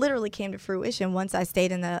 it literally came to fruition once I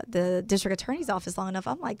stayed in the district attorney's office long enough.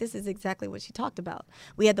 I'm like, this is exactly what she talked about.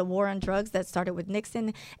 We had the war on drugs that started with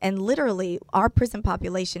Nixon, and literally our prison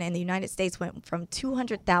population in the United States went from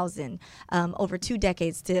 200,000 over 2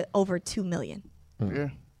 decades to over 2 million. Yeah.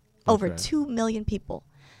 Over Okay. 2 million people.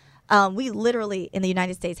 We literally, in the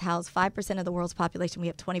United States, house 5% of the world's population. We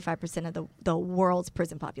have 25% of the world's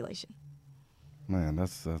prison population. Man,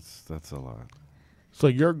 that's a lot. So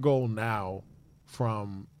your goal now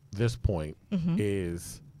from this point Mm-hmm.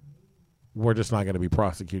 is we're just not going to be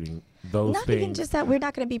prosecuting those Not things. even just that, we're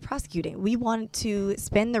not going to be prosecuting. We want to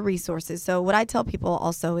spend the resources. So what I tell people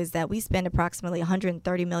also is that we spend approximately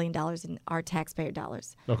 $130 million in our taxpayer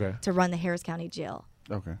dollars Okay. to run the Harris County Jail,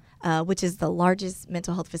 Okay. which is the largest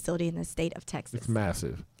mental health facility in the state of Texas. It's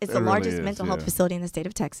massive. It's It the really largest is, mental health yeah. facility in the state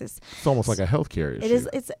of Texas. It's almost like a healthcare issue. It is.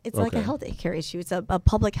 It's like a Okay. health care issue. It's a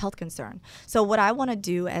public health concern. So what I want to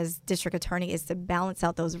do as district attorney is to balance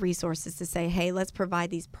out those resources to say, hey, let's provide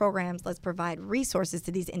these programs, let's provide resources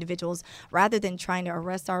to these individuals rather than trying to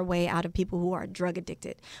arrest our way out of people who are drug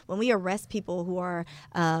addicted. When we arrest people who are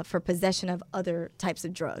for possession of other types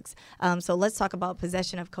of drugs, so let's talk about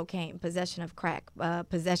possession of cocaine, possession of crack,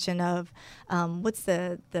 possession of what's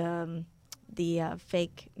the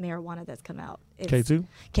fake marijuana that's come out. It's K2?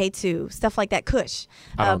 K2, stuff like that. Kush,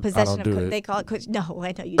 I don't possession do of. it. They call it Kush. No,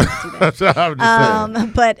 I know you don't do that. I'm just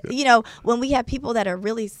saying. But you know, when we have people that are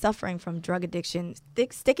really suffering from drug addiction,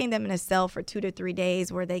 sticking them in a cell for 2 to 3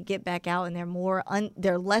 days, where they get back out and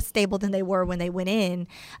they're less stable than they were when they went in,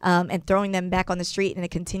 and throwing them back on the street in a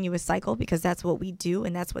continuous cycle, because that's what we do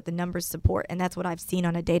and that's what the numbers support and that's what I've seen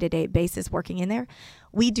on a day-to-day basis working in there.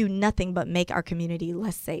 We do nothing but make our community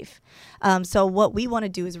less safe. So what we want to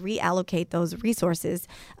do is reallocate those resources.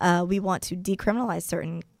 We want to decriminalize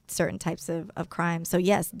certain types of crime. So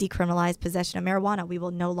yes, decriminalize possession of marijuana. We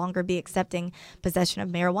will no longer be accepting possession of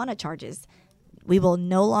marijuana charges. We will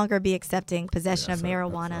no longer be accepting possession of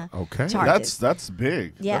marijuana okay. charges. That's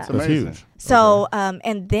big. Yeah. That's That's amazing. huge. So,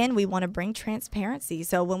 and then we want to bring transparency.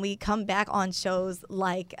 So when we come back on shows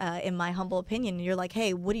like, in my humble opinion, you're like,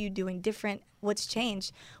 hey, what are you doing different? What's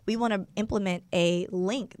changed? We want to implement a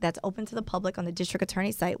link that's open to the public on the district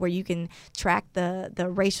attorney site where you can track the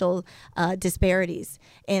racial disparities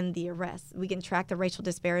in the arrests. We can track the racial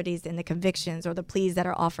disparities in the convictions or the pleas that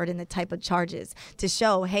are offered in the type of charges to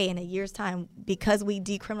show, hey, in a year's time, because we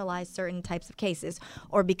decriminalize certain types of cases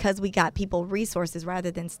or because we got people resources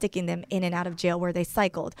rather than sticking them in and out of jail where they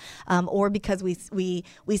cycled, or because we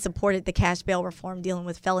supported the cash bail reform dealing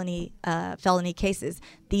with felony cases.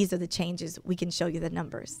 These are the changes. We can show you the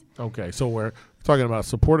numbers. Okay, so we're talking about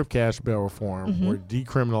supportive cash bail reform. Mm-hmm. We're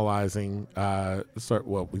decriminalizing.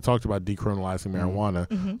 We talked about decriminalizing marijuana.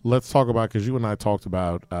 Mm-hmm. Let's talk about, because you and I talked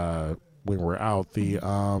about when we're out, the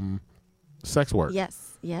sex work.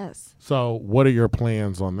 Yes. So what are your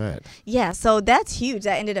plans on that? Yeah, so that's huge.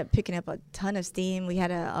 That ended up picking up a ton of steam. We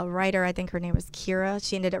had a writer, I think her name was Kira.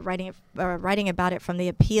 She ended up writing about it from the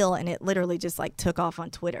appeal, and it literally just like took off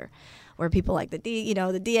on Twitter, where people like the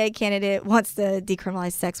DA candidate wants to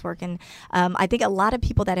decriminalize sex work. And I think a lot of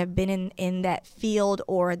people that have been in that field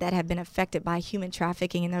or that have been affected by human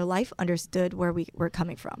trafficking in their life understood where we're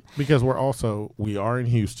coming from. Because we are in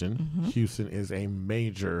Houston. Mm-hmm. Houston is a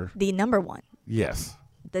major. The number one. Yes.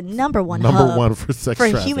 The number one Number hub one for sex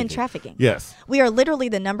trafficking. human trafficking. Yes. We are literally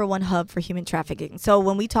the number one hub for human trafficking. So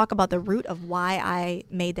when we talk about the root of why I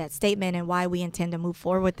made that statement and why we intend to move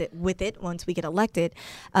forward with it once we get elected,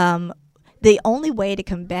 the only way to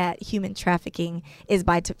combat human trafficking is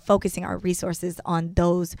by focusing our resources on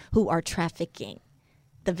those who are trafficking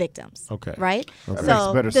the victims. Okay. Right? Okay. That So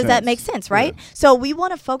makes better does that sense. make sense, right? Yeah. So we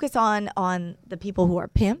want to focus on the people who are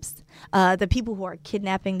pimps, the people who are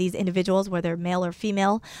kidnapping these individuals, whether male or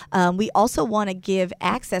female. We also want to give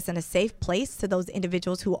access and a safe place to those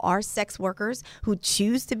individuals who are sex workers, who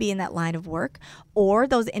choose to be in that line of work, or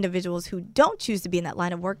those individuals who don't choose to be in that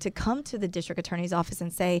line of work to come to the district attorney's office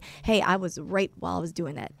and say, hey, I was raped while I was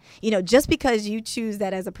doing that. Just because you choose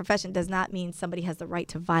that as a profession does not mean somebody has the right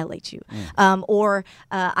to violate you. Or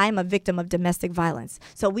I'm a victim of domestic violence.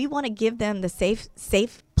 So we want to give them the safe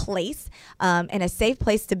place and a safe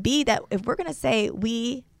place to be, that if we're going to say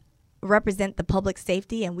we represent the public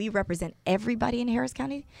safety and we represent everybody in Harris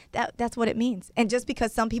County, that's what it means. And just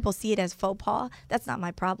because some people see it as faux pas, that's not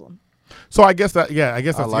my problem. So I guess that's I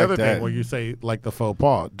the like other that. thing where you say like the faux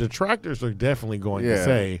pas. Detractors are definitely going to Yeah.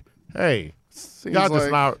 say, hey, Seems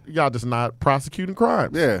y'all just not prosecuting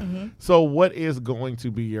crimes. Yeah. Mm-hmm. So what is going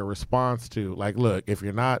to be your response to, like, look, if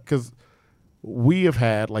you're not, because we have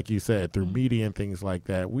had, like you said, through media and things like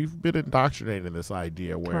that, we've been indoctrinated in this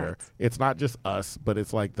idea where Correct. it's not just us, but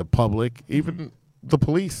it's like the public, even the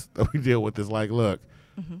police that we deal with is like, look,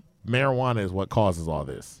 marijuana is what causes all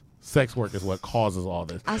this. Sex work is what causes all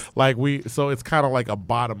this. So it's kind of like a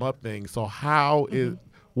bottom up thing. So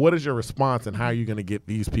what is your response and how are you going to get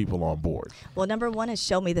these people on board? Well, number one is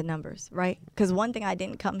show me the numbers, right? Because one thing I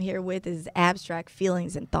didn't come here with is abstract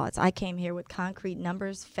feelings and thoughts. I came here with concrete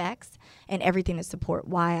numbers, facts, and everything to support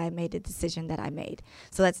why I made the decision that I made.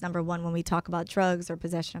 So that's number one when we talk about drugs or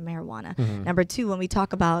possession of marijuana. Number two, when we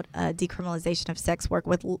talk about decriminalization of sex work,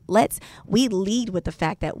 we lead with the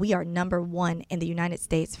fact that we are number one in the United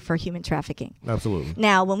States for human trafficking. Absolutely.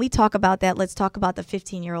 Now, when we talk about that, let's talk about the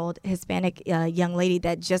 15-year-old Hispanic young lady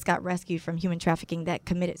that just got rescued from human trafficking that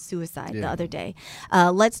committed suicide the other day.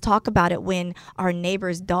 Let's talk about it when our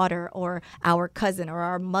neighbor's daughter or our cousin or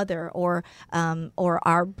our mother or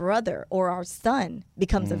our brother or our son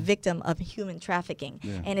becomes a victim of human trafficking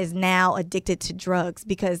and is now addicted to drugs,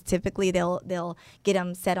 because typically they'll get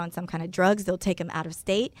them set on some kind of drugs. They'll take them out of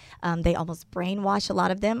state. They almost brainwash a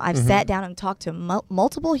lot of them. I've sat down and talked to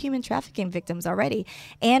multiple human trafficking victims already,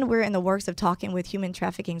 and we're in the works of talking with human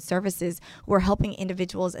trafficking services. We're helping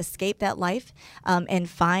individuals escape that life and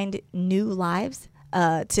find new lives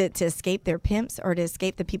to escape their pimps or to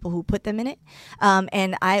escape the people who put them in it.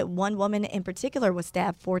 And one woman in particular was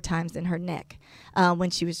stabbed 4 times in her neck when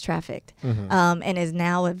she was trafficked, and is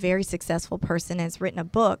now a very successful person and has written a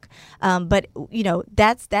book. But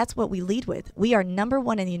that's what we lead with. We are number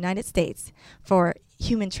one in the United States for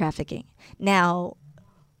human trafficking. Now,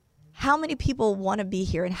 how many people want to be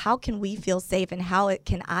here, and how can we feel safe, and how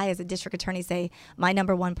can I as a district attorney say my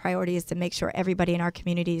number one priority is to make sure everybody in our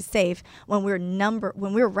community is safe when we're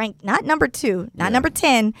ranked not number 2, not number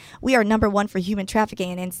 10, we are number 1 for human trafficking,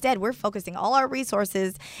 and instead we're focusing all our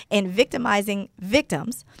resources in victimizing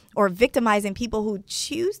victims or victimizing people who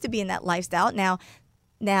choose to be in that lifestyle. Now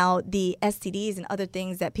the STDs and other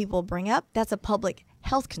things that people bring up, that's a public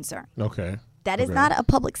health concern. Okay. That is not a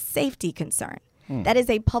public safety concern. That is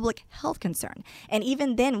a public health concern. And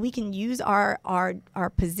even then, we can use our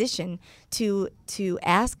position to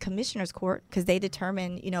ask Commissioner's Court, because they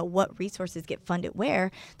determine, what resources get funded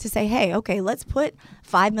where, to say, hey, okay, let's put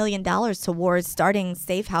 $5 million towards starting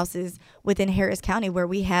safe houses within Harris County where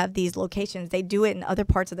we have these locations. They do it in other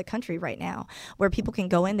parts of the country right now, where people can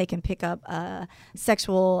go in, they can pick up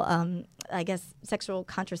sexual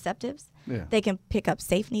contraceptives. Yeah. They can pick up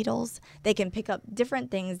safe needles. They can pick up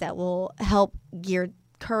different things that will help gear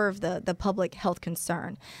curve the public health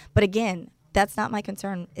concern. But again, that's not my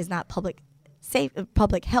concern. Is not public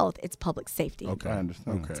health. It's public safety. Okay, I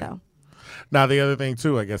understand. Okay. So Now the other thing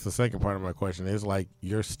too, I guess the second part of my question is like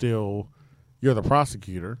you're the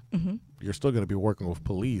prosecutor. Mm-hmm. You're still going to be working with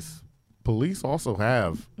police. Police also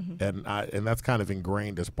have, Mm-hmm. and that's kind of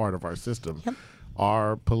ingrained as part of our system. Yep.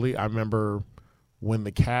 Our police. I remember when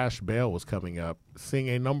the cash bail was coming up, seeing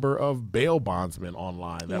a number of bail bondsmen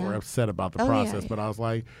online that Yeah. were upset about the Oh, yeah, process. yeah. But I was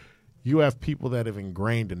like, you have people that have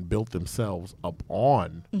ingrained and built themselves up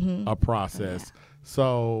on Mm-hmm. a process.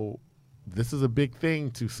 So this is a big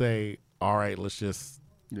thing to say, all right, let's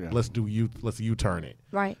U-turn it.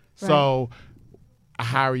 right. So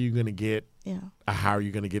how are you going to get yeah. how are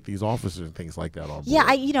you going to get these officers and things like that on board? Yeah,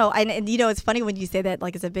 and it's funny when you say that,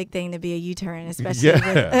 like it's a big thing to be a U-turn, especially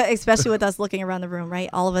Yeah. especially with us looking around the room, right?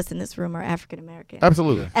 All of us in this room are African American.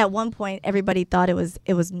 Absolutely. At one point, everybody thought it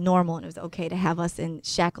was normal and it was okay to have us in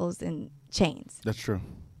shackles and chains, That's true.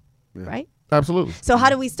 Yeah. right? Absolutely. So how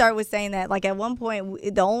do we start with saying that? Like at one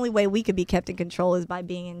point, the only way we could be kept in control is by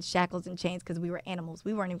being in shackles and chains because we were animals.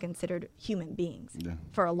 We weren't even considered human beings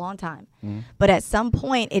for a long time. Mm-hmm. But at some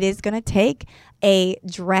point, it is going to take a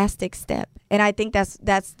drastic step, and I think that's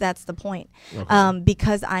the point. Okay.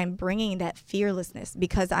 Because I'm bringing that fearlessness.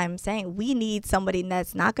 Because I'm saying we need somebody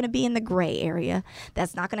that's not going to be in the gray area.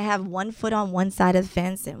 That's not going to have 1 foot on one side of the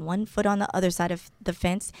fence and 1 foot on the other side of the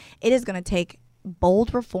fence. It is going to take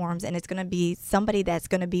bold reforms, and it's going to be somebody that's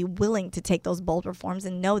going to be willing to take those bold reforms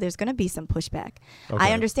and know there's going to be some pushback. Okay.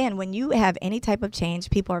 I understand when you have any type of change,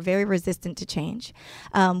 people are very resistant to change.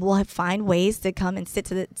 We'll find ways to come and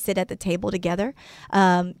sit at the table together.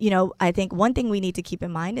 I think one thing we need to keep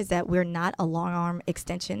in mind is that we're not a long arm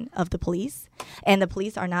extension of the police, and the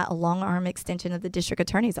police are not a long arm extension of the district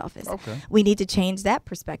attorney's office. Okay. We need to change that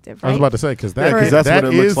perspective. Right? I was about to say because Yeah, 'cause that's that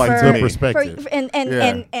what it looks is like to the me. perspective.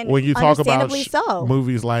 And When you talk about understandably so.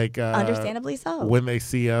 movies like Understandably so. When They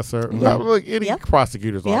See Us, or Yeah. like any Yep.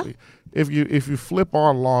 prosecutors, Yeah. if you flip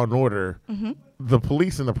on Law and Order, Mm-hmm. the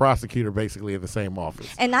police and the prosecutor basically in the same office.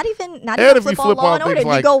 And not even And if you flip on flip Law on and Order. things You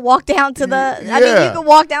like- go walk down to the. I mean, Yeah. you can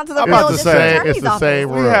walk down to the I'm real about to district say, attorney's it's the office.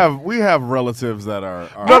 same We have relatives that are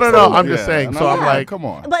No, Absolutely. I'm just saying. So I'm Yeah. like, come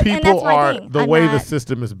on. But and people that's my are thing. the I'm way the not-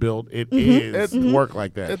 system is built. It is work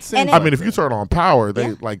like that. It seems And I it- mean, if you turn on Power, they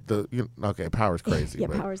Yeah. like Power's crazy. Yeah,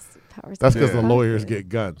 but powers. That's because the Yeah. lawyers get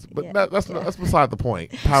guns. But Yeah. that's beside the point.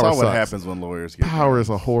 That's Power not what sucks. happens when lawyers get Power guns. is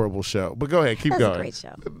a horrible show. But go ahead, keep That's a going. great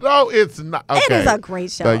show. No, it's not. Okay. It is a great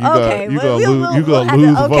show. No, you gonna- okay, you well, gonna we'll- lose- we'll- you we'll gonna have to-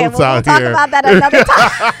 lose okay, votes we'll out talk here. about that another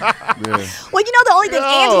time. Yeah. Well, the only thing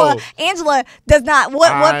No. Angela does not. What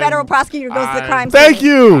I'm- federal prosecutor goes to the I'm- crime scene? Thank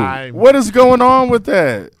you. I'm- What is going on with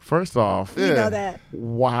that? First off, You Yeah. know that.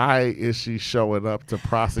 why is she showing up to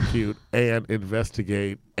prosecute and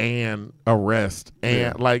investigate and arrest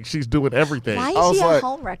and like she's doing everything? Why I is was she like, a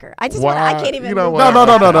homewrecker? I just why- want. I can't even. you know move what? No, on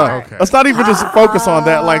that no. part. Okay. Let's not even just focus on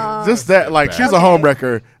that. Like just that. Like she's a Okay.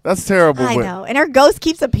 homewrecker. That's terrible. I but know, and her ghost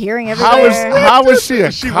keeps appearing How everywhere. is she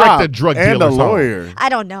a She cop wrecked a drug and a dealer's home. lawyer? I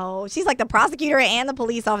don't know. She's like the prosecutor and the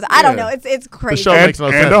police officer. I don't Yeah. know. It's The crazy. show And- makes no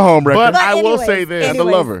and sense. a homewrecker. But But I will anyways, say this. And a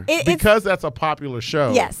lover. It's- because that's a popular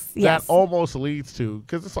show. Yes, yes. That almost leads to,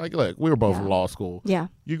 because it's like, look, we were both Yeah. in law school. Yeah.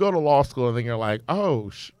 You go to law school and then you're like, oh,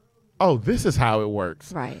 this is how it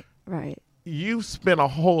works. Right. You spent a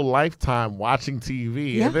whole lifetime watching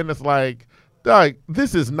TV, Yeah. and then it's like, dog,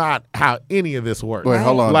 this is not how any of this works. Wait, Right.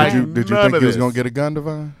 hold on. Like, did you none think of he was this. gonna get a gun,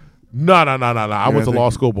 Divine? No. I went to think- law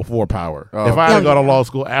school before Power. Oh, If I had okay. gone to Yeah. law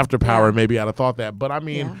school after Power, Yeah. maybe I'd have thought that. But I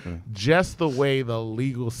mean, Yeah. just the way the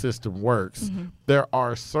legal system works, there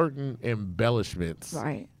are certain embellishments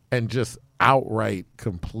Right. and just outright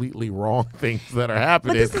completely wrong things that are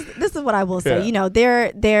happening. But this is what I will say. Yeah. You know,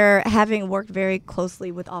 they're having worked very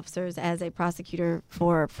closely with officers as a prosecutor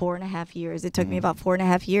for 4.5 years. It took me about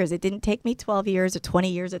 4.5 years. It didn't take me 12 years or 20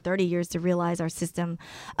 years or 30 years to realize our system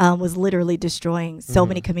was literally destroying so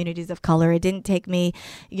many communities of color. It didn't take me,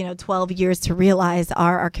 12 years to realize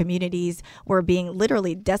our communities were being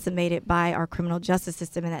literally decimated by our criminal justice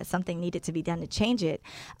system, and that something needed to be done to change it.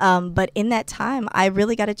 But in that time, I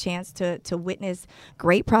really got a chance to witness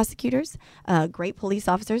great prosecutors, great police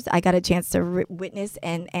officers. I got a chance to witness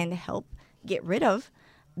and help get rid of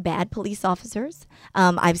bad police officers.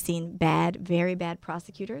 I've seen very bad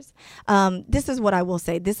prosecutors. This is what I will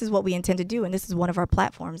say. This is what we intend to do, and this is one of our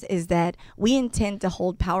platforms, is that we intend to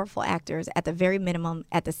hold powerful actors at the very minimum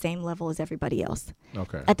at the same level as everybody else.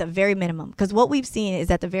 Okay. At the very minimum. Because what we've seen is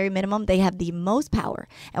at the very minimum, they have the most power.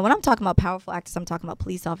 And when I'm talking about powerful actors, I'm talking about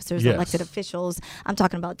police officers, Yes. elected officials. I'm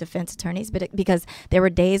talking about defense attorneys. But because there were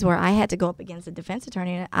days where I had to go up against a defense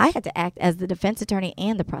attorney, and I had to act as the defense attorney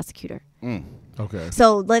and the prosecutor. Okay.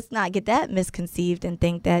 So let's not get that misconceived and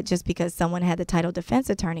think that just because someone had the title defense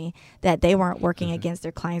attorney that they weren't working against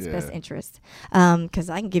their client's best interest. Because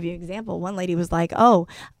I can give you an example. One lady was like, "Oh,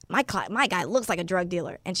 my guy looks like a drug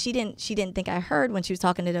dealer," and she didn't think I heard when she was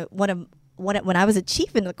talking to when I was a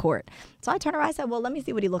chief in the court. So I turned around and I said, "Well, let me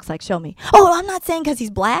see what he looks like. Show me." "Oh, I'm not saying because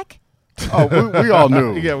he's black." Oh, we all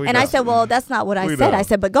knew. Yeah, we And know. I said, "Well, that's not what I said." know. I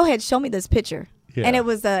said, "But go ahead, show me this picture." Yeah. And it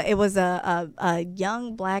was a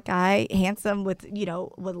young black guy, handsome with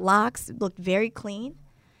locks, looked very clean,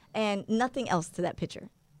 and nothing else to that picture.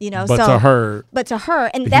 But to her,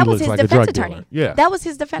 and he that was looks his like a defense drug attorney. dealer. Yeah. That was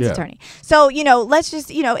his defense Yeah. attorney. So, let's just,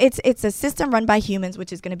 it's a system run by humans,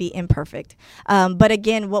 which is going to be imperfect. But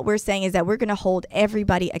again, what we're saying is that we're going to hold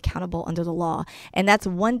everybody accountable under the law. And that's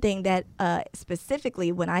one thing that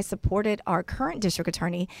specifically when I supported our current district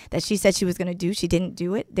attorney that she said she was going to do, she didn't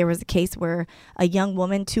do it. There was a case where a young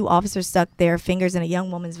woman, 2 officers stuck their fingers in a young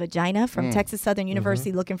woman's vagina from Texas Southern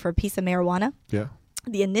University looking for a piece of marijuana. yeah.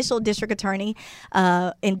 The initial district attorney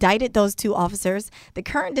indicted those 2 officers. The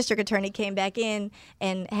current district attorney came back in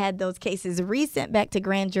and had those cases resent back to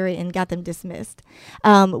grand jury and got them dismissed.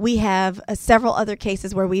 We have several other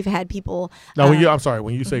cases where we've had people. No, I'm sorry.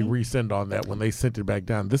 When you say resend on that, when they sent it back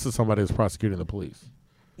down, this is somebody that's prosecuting the police.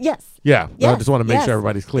 Yes. Yeah, I Yes, just want to make yes, sure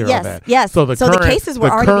everybody's clear yes, on that. yes. So the So the current, cases were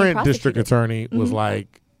already being current district prosecuted. attorney was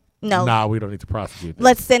like, No. nah, we don't need to prosecute this.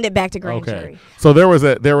 Let's send it back to grand Okay. jury. So there was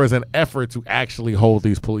an effort to actually hold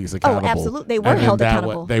these police accountable. absolutely. They were And then held that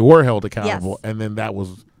accountable. They were held accountable, Yes. and then that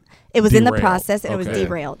was It was in the derailed. process and it was Okay.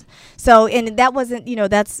 derailed. So, and that wasn't,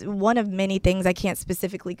 that's one of many things. I can't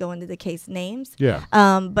specifically go into the case names. Yeah.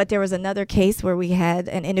 But there was another case where we had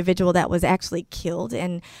an individual that was actually killed,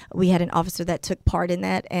 and we had an officer that took part in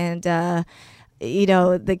that. And,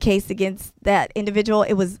 the case against that individual,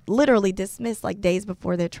 it was literally dismissed like days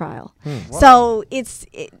before their trial. So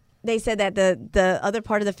they said that the other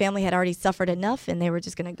part of the family had already suffered enough, and they were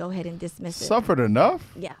just going to go ahead and dismiss it. Suffered enough?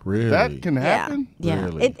 Yeah. Really? That can happen? Yeah.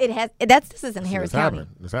 Really? It has. This is in Harris County,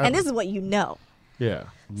 happened. It's and happened. this is what you know. Yeah.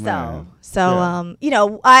 Man.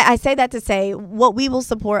 I say that to say what we will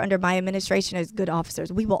support under my administration is good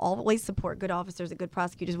officers. We will always support good officers and good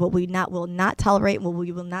prosecutors. What we will not tolerate, what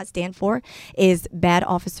we will not stand for is bad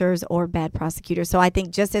officers or bad prosecutors. So I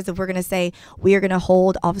think just as if we're going to say we are going to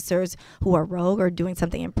hold officers who are rogue or doing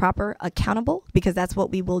something improper accountable, because that's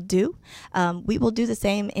what we will do, we will do the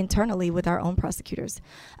same internally with our own prosecutors.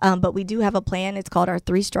 But we do have a plan. It's called our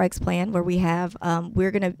 3 strikes plan, where we have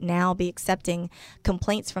we're going to now be accepting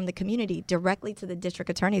complaints from the community directly to the district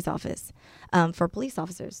attorney's office for police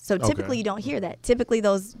officers. So typically you don't hear that. Typically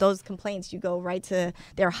those complaints, you go right to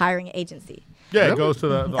their hiring agency. Yeah, Really? it goes to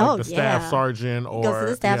the staff yeah. sergeant or Goes to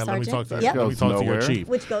the staff let me sergeant. talk to, Yep. let me Goes talk to your nowhere. chief.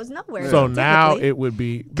 Which goes nowhere. So now typically. it would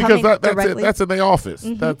be because Coming that's directly. that's in the office.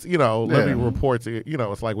 That's let me Yeah. report to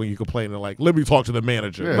it's like when you complain and like let me talk to the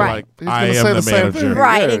manager. Yeah. You're Right. like He's I gonna am say the same manager. thing.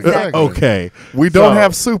 Right, Yeah, exactly. Okay. We don't So-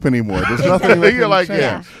 have soup anymore. There's nothing that You're can like, change.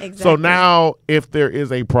 yeah. Yeah, exactly. So now, if there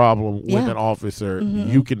is a problem with Yeah. an officer,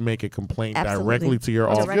 you can make a complaint Absolutely. directly to your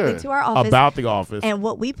office directly good. to our office. about the office. And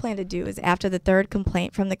what we plan to do is after the 3rd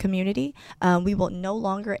complaint from the community, we will no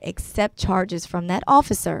longer accept charges from that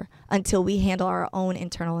officer until we handle our own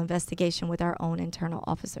internal investigation with our own internal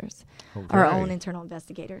officers, our Okay. own internal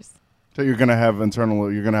investigators. So you're gonna have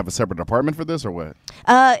a separate department for this or what?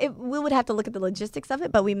 We would have to look at the logistics of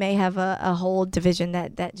it, but we may have a whole division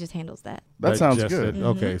that just handles that. That sounds just good. said-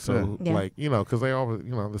 okay, so Yeah. like because they always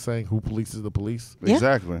the saying who polices the police. Yeah.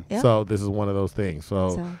 Exactly. Yeah. So this is one of those things. So,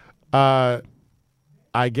 So-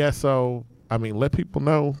 I guess so. I mean, let people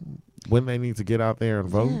know when they need to get out there and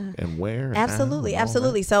vote Yeah. and where. and how Absolutely, and all that.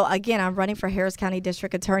 absolutely. So again, I'm running for Harris County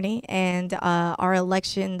District Attorney, and our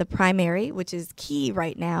election, the primary, which is key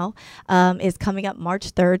right now, is coming up March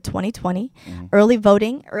 3rd, 2020. Early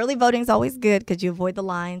voting is always good because you avoid the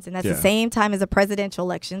lines, and that's Yeah. the same time as a presidential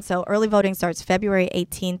election. So early voting starts February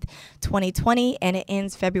 18th, 2020, and it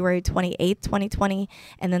ends February 28th, 2020,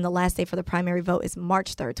 and then the last day for the primary vote is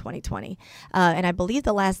March 3rd, 2020. And I believe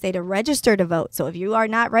the last day to register to vote. So if you are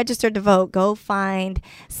not registered to vote, go find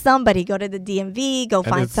somebody. Go to the DMV. Go And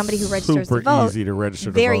find it's somebody who registers super to vote. easy to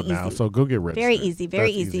register Very to vote now. easy. So go get registered. Very easy. Very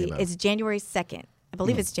That's easy. enough. It's January 2nd. I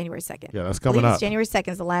believe it's January 2nd. Yeah, that's I believe coming it's up. January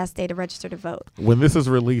 2nd is the last day to register to vote. When this is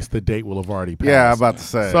released, the date will have already passed. Yeah, I'm about to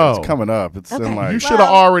say So- it's coming up. It's in Okay. like You should have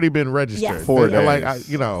Well, already been registered. yes. 4 Like days.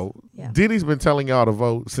 Yeah. Diddy's been telling y'all to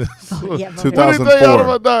vote since. Oh, yeah, vote. Two What did he tell 2004. y'all to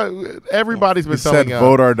vote? No, everybody's been he telling said y'all.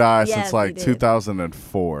 vote or die Yes, since like he did.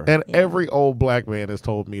 2004. And every old black man has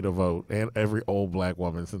told me to vote, and every old black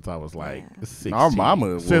woman since I was like 16. Our mama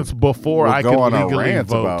will- since before We'll I go could on a legally rant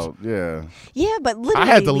vote. about Yeah, but literally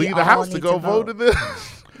I had to we leave the all house to need go vote in this.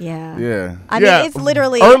 Yeah. Yeah. I mean, it's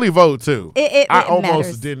literally early vote too. It I almost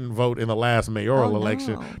matters. didn't vote in the last mayoral Oh,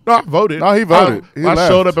 election. no. No, I voted. No, he voted. He I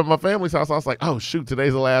left. showed up at my family's house. I was like, "Oh shoot,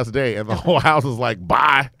 today's the last day," and the whole house was like,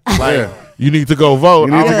 "Bye." Like, Yeah. you need to go vote.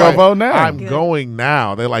 You need I was to go like, vote now. I'm Good. going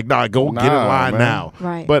now. They're like, "Nah, go get in Nah, line man. now."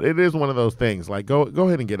 Right. But it is one of those things. Like, go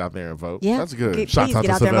ahead and get out there and vote. Yeah, That's good. Please Shouts out get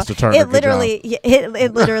to out there. and Sylvester vote. Turner. It Good literally,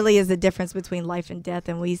 it literally is the difference between life and death.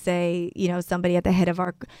 And we say, somebody at the head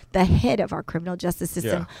of our criminal justice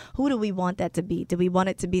system. Yeah. Who do we want that to be? Do we want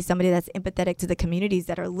it to be somebody that's empathetic to the communities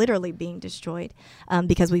that are literally being destroyed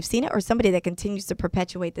because we've seen it, or somebody that continues to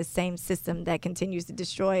perpetuate the same system that continues to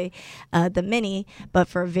destroy the many, but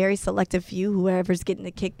for a very selective few, whoever's getting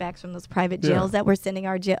the kickbacks from those private Yeah. jails that we're sending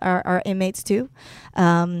our inmates to?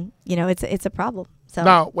 It's a problem. So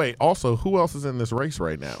Now, wait. Also, who else is in this race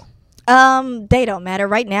right now? they don't matter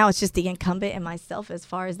right now. It's just the incumbent and myself, as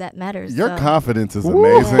far as that matters. Your so. confidence is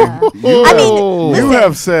amazing. Yeah. You, I have, mean, you listen.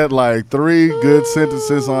 have said like 3 good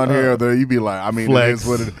sentences on here that you be like, I mean, Flex. it is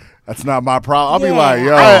what it. That's not my problem. I'll be Yeah. like,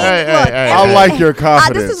 yo, I mean, Hey, look, hey, I hey. like your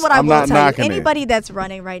confidence. This is what I I'm will not tell you. knocking it. Anybody that's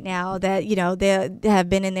running right now that they have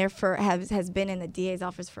been in there for has been in the DA's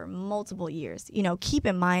office for multiple years. Keep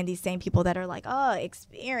in mind these same people that are like, oh,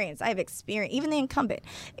 experience. I have experience. Even the incumbent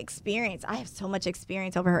experience. I have so much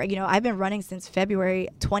experience over her. I've been running since February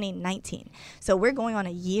 2019. So we're going on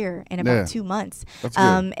a year in about Yeah. 2 months. That's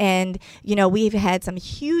good. And we've had some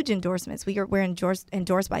huge endorsements. We're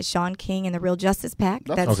endorsed by Sean King and the Real Justice PAC.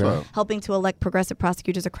 That's That's what's up. helping to elect progressive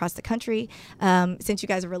prosecutors across the country. Since you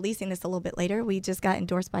guys are releasing this a little bit later, we just got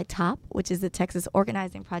endorsed by TOP, which is the Texas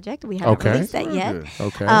Organizing Project. We haven't Okay. released that Very yet.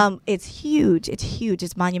 good. Okay. It's huge. It's huge.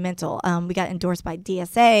 It's monumental. We got endorsed by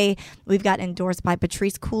DSA. We've got endorsed by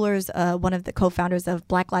Patrice Coolers, one of the co-founders of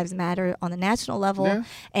Black Lives Matter on the national level, Yeah.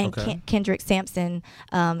 and Okay. Kendrick Sampson,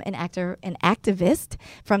 an activist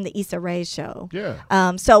from the Issa Rae show.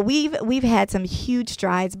 Yeah. So we've had some huge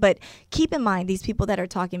strides, but keep in mind these people that are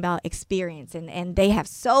talking about experience and they have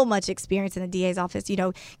so much experience in the DA's office.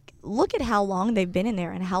 Look at how long they've been in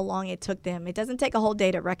there and how long it took them. It doesn't take a whole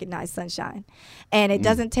day to recognize sunshine, and it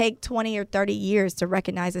doesn't take 20 or 30 years to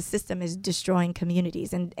recognize a system is destroying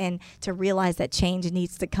communities and to realize that change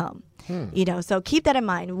needs to come. So keep that in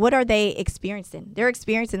mind. What are they experiencing? They're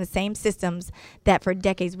experiencing the same systems that for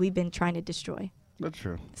decades we've been trying to destroy. That's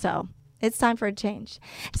true. So it's time for a change.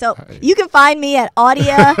 So you can find me at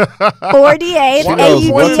Audia 4DA. Why are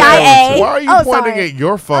you pointing AUDIA. Why are you Oh, pointing sorry. at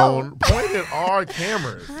your phone? Point at our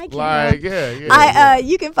cameras. Hi, Like, camera. yeah.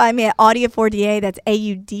 You can find me at Audia 4DA. That's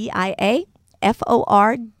AUDIA.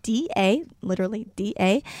 FORDA, literally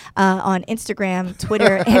DA, on Instagram,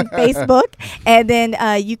 Twitter, and Facebook. And then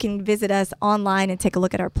you can visit us online and take a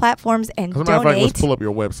look at our platforms and As a matter of fact, let's donate. pull up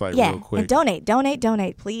your website Yeah, real quick. and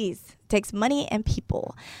donate, please. Takes money and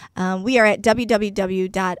people. We are at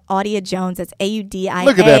www.audiajones. That's AUDIA.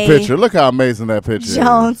 Look at that picture. Look how amazing that picture is.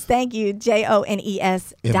 Jones. Thank you.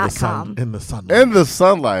 JONES.com. In the sun. In the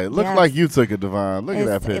sunlight. Look Yes. like you took it, Devon. Look at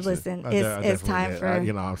that picture. Listen, I it's definitely time did. for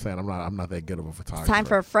you know what I'm saying? I'm not that good of a photographer. time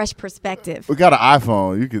for a fresh perspective. We got an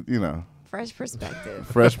iPhone. You could, Fresh perspective.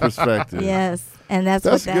 fresh perspective. Yes, and that's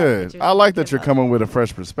That's what that good. picture's I like that give you're us. coming with a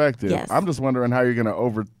fresh perspective. Yes. I'm just wondering how you're going to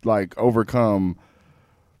overcome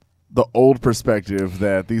the old perspective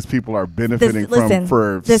that these people are benefiting from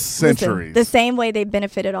for centuries. The same way they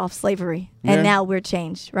benefited off slavery, Yeah. and now we're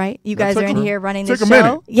changed, right? You That guys are took in a- here running took this a show.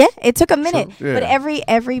 minute. Yeah, it took a minute, yeah. but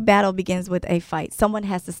every battle begins with a fight. Someone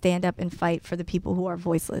has to stand up and fight for the people who are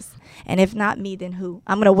voiceless, and if not me, then who?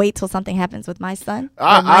 I'm gonna wait till something happens with my son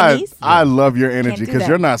or my niece. I love your energy do because that.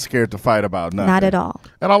 you're not scared to fight about nothing. Not at all.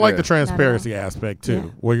 And I like Yeah. the transparency aspect too, Yeah.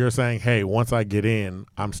 where you're saying, "Hey, once I get in,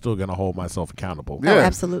 I'm still going to hold myself accountable. Yeah, Oh,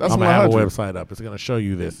 absolutely. That's I'm gonna have a 100. website up. It's going to show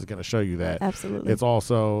you this. It's going to show you that. Absolutely. It's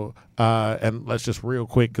also, and let's just real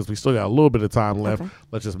quick because we still got a little bit of time left. Okay.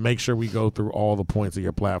 Let's just make sure we go through all the points of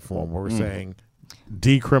your platform where we're saying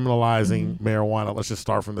decriminalizing marijuana. Let's just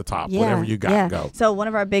start from the top. Whatever you got, go. So one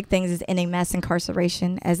of our big things is ending mass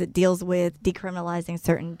incarceration, as it deals with decriminalizing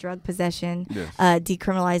certain drug possession, Yes.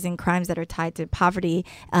 decriminalizing crimes that are tied to poverty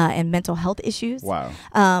and mental health issues. Wow.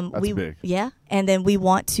 We big. Yeah, and then we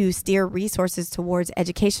want to steer resources towards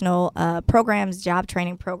educational programs, job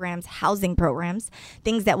training programs, housing programs,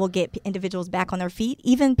 things that will get individuals back on their feet,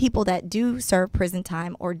 even people that do serve prison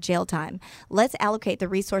time or jail time. Let's allocate the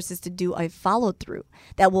resources to do a follow through through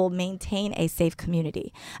that will maintain a safe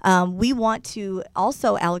community. We want to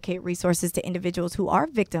also allocate resources to individuals who are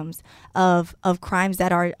victims of crimes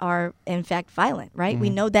that are in fact violent, right? We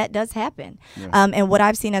know that does happen. And what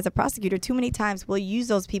I've seen as a prosecutor, too many times we'll use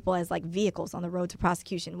those people as like vehicles on the road to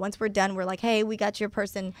prosecution. Once we're done, we're like, hey, we got your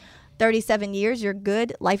person 37 years, you're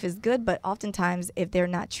good, life is good. But oftentimes, if they're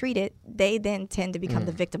not treated, they then tend to become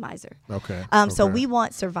the victimizer. Okay. So we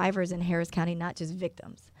want survivors in Harris County, not just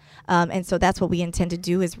victims. And so that's what we intend to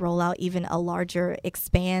do, is roll out even a larger,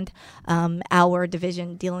 expand our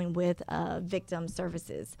division dealing with victim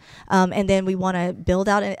services. And then we want to build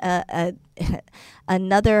out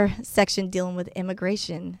another section dealing with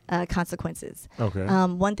immigration consequences. Okay.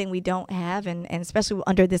 One thing we don't have, and especially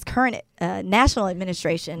under this current national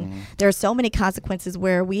administration, there are so many consequences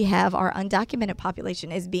where we have our undocumented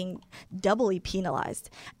population is being doubly penalized,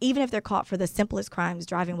 even if they're caught for the simplest crimes,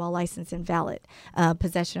 driving while licensed invalid,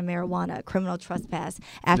 possession of marijuana, criminal trespass.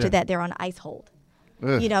 After that, they're on ICE hold.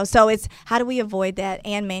 You know, so it's how do we avoid that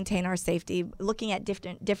and maintain our safety? Looking at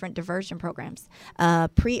different diversion programs,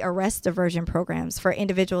 pre-arrest diversion programs for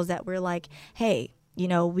individuals that we're like, hey, you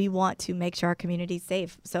know, we want to make sure our community is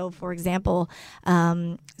safe. So, for example,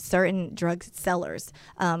 certain drug sellers,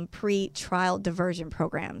 pre-trial diversion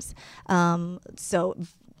programs. So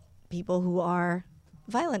people who are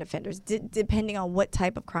violent offenders, depending on what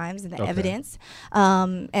type of crimes and the evidence.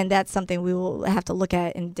 And that's something we will have to look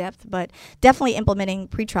at in depth, but definitely implementing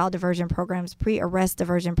pre-trial diversion programs, pre-arrest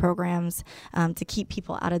diversion programs to keep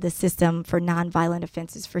people out of the system for non-violent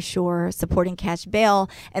offenses for sure, supporting cash bail.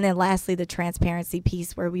 And then lastly, the transparency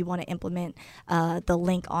piece, where we want to implement the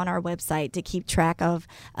link on our website to keep track of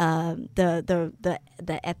the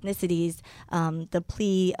ethnicities, the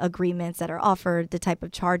plea agreements that are offered, the type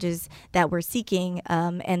of charges that we're seeking,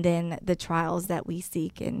 and then the trials that we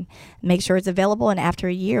seek, and make sure it's available. And after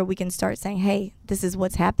a year, we can start saying, hey, this is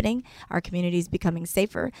what's happening. Our community is becoming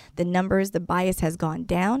safer. The numbers, the bias has gone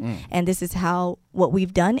down. And this is how what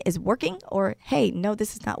we've done is working. Or, hey, no,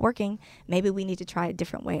 this is not working. Maybe we need to try a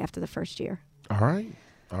different way after the first year. All right.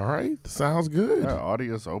 Sounds good. Yeah,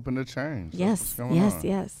 audience open to change. Yes.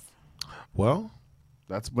 Well,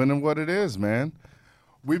 that's been what it is, man.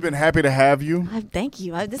 We've been happy to have you. Thank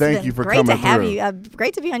you. Thank you for great coming to have through. you.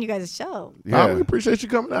 Great to be on you guys' show. Yeah. we appreciate you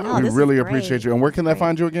coming out. No, We this is really great. appreciate you. And where can they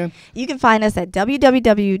find you again? You can find us at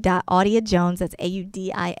www.audiajones, that's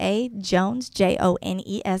AUDIA, Jones,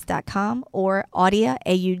 JONES.com, or Audia,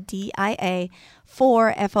 AUDIA,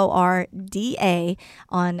 FORDA,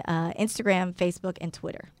 on Instagram, Facebook, and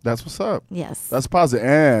Twitter. That's what's up. Yes. That's positive.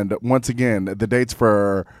 And once again, the dates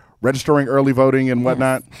for registering early voting and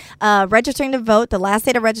whatnot. Registering to vote, the last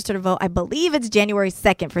day to register to vote, I believe it's January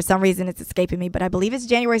 2nd. For some reason, it's escaping me, but I believe it's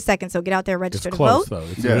January 2nd. So get out there, register It's to close, vote.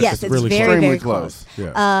 though. Yes, it's really very, Extremely very close.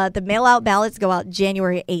 close. Yeah. The mail-out ballots go out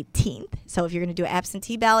January 18th. So if you're going to do an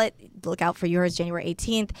absentee ballot, look out for yours January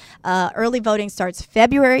 18th. Early voting starts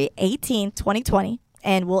February 18th, 2020.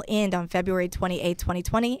 And will end on February 28,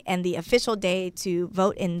 2020. And the official day to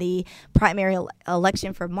vote in the primary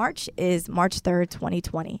election for March is March 3rd,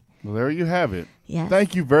 2020. Well, there you have it. Yes.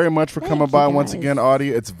 Thank you very much for Thank coming you, by once guys. again, Audie.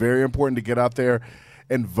 It's very important to get out there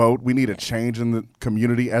and vote. We need a change in the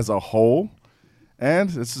community as a whole. And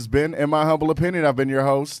this has been, in my humble opinion, I've been your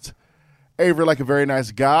host, Avery, like a very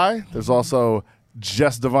nice guy. There's also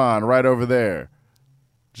Jess Devon right over there.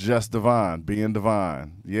 Jess Devon, being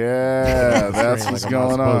divine. Yeah, that's what's like I'm not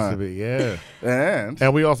going supposed on. to be, yeah.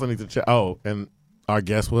 And We also need to check. Oh, and our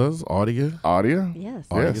guest was Audia. Audia? Yes.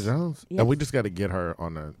 Audia Yes. Jones. Yes. And we just got to get her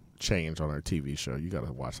on a change on her TV show. You got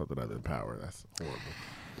to watch something other than Power. That's horrible.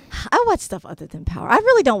 I watch stuff other than Power. I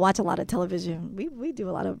really don't watch a lot of television. We do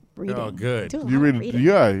a lot of reading. Oh, good. Do a You lot read, of reading.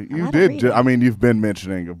 yeah, A you lot of did. reading. I mean, you've been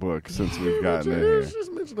mentioning a book since we've gotten in here.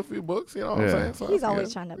 Just mentioned a few books. You know what Yeah. I'm saying? So, He's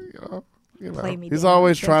always yeah, trying to you know, play me. He's down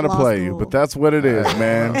always since trying to law play you, school. but that's what it is,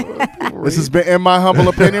 man. People This read. has been, in my humble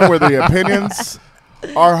opinion, where the opinions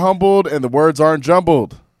are humbled and the words aren't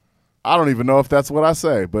jumbled. I don't even know if that's what I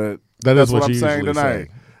say, but That that's is what what I'm you saying usually tonight.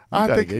 say. I You gotta think get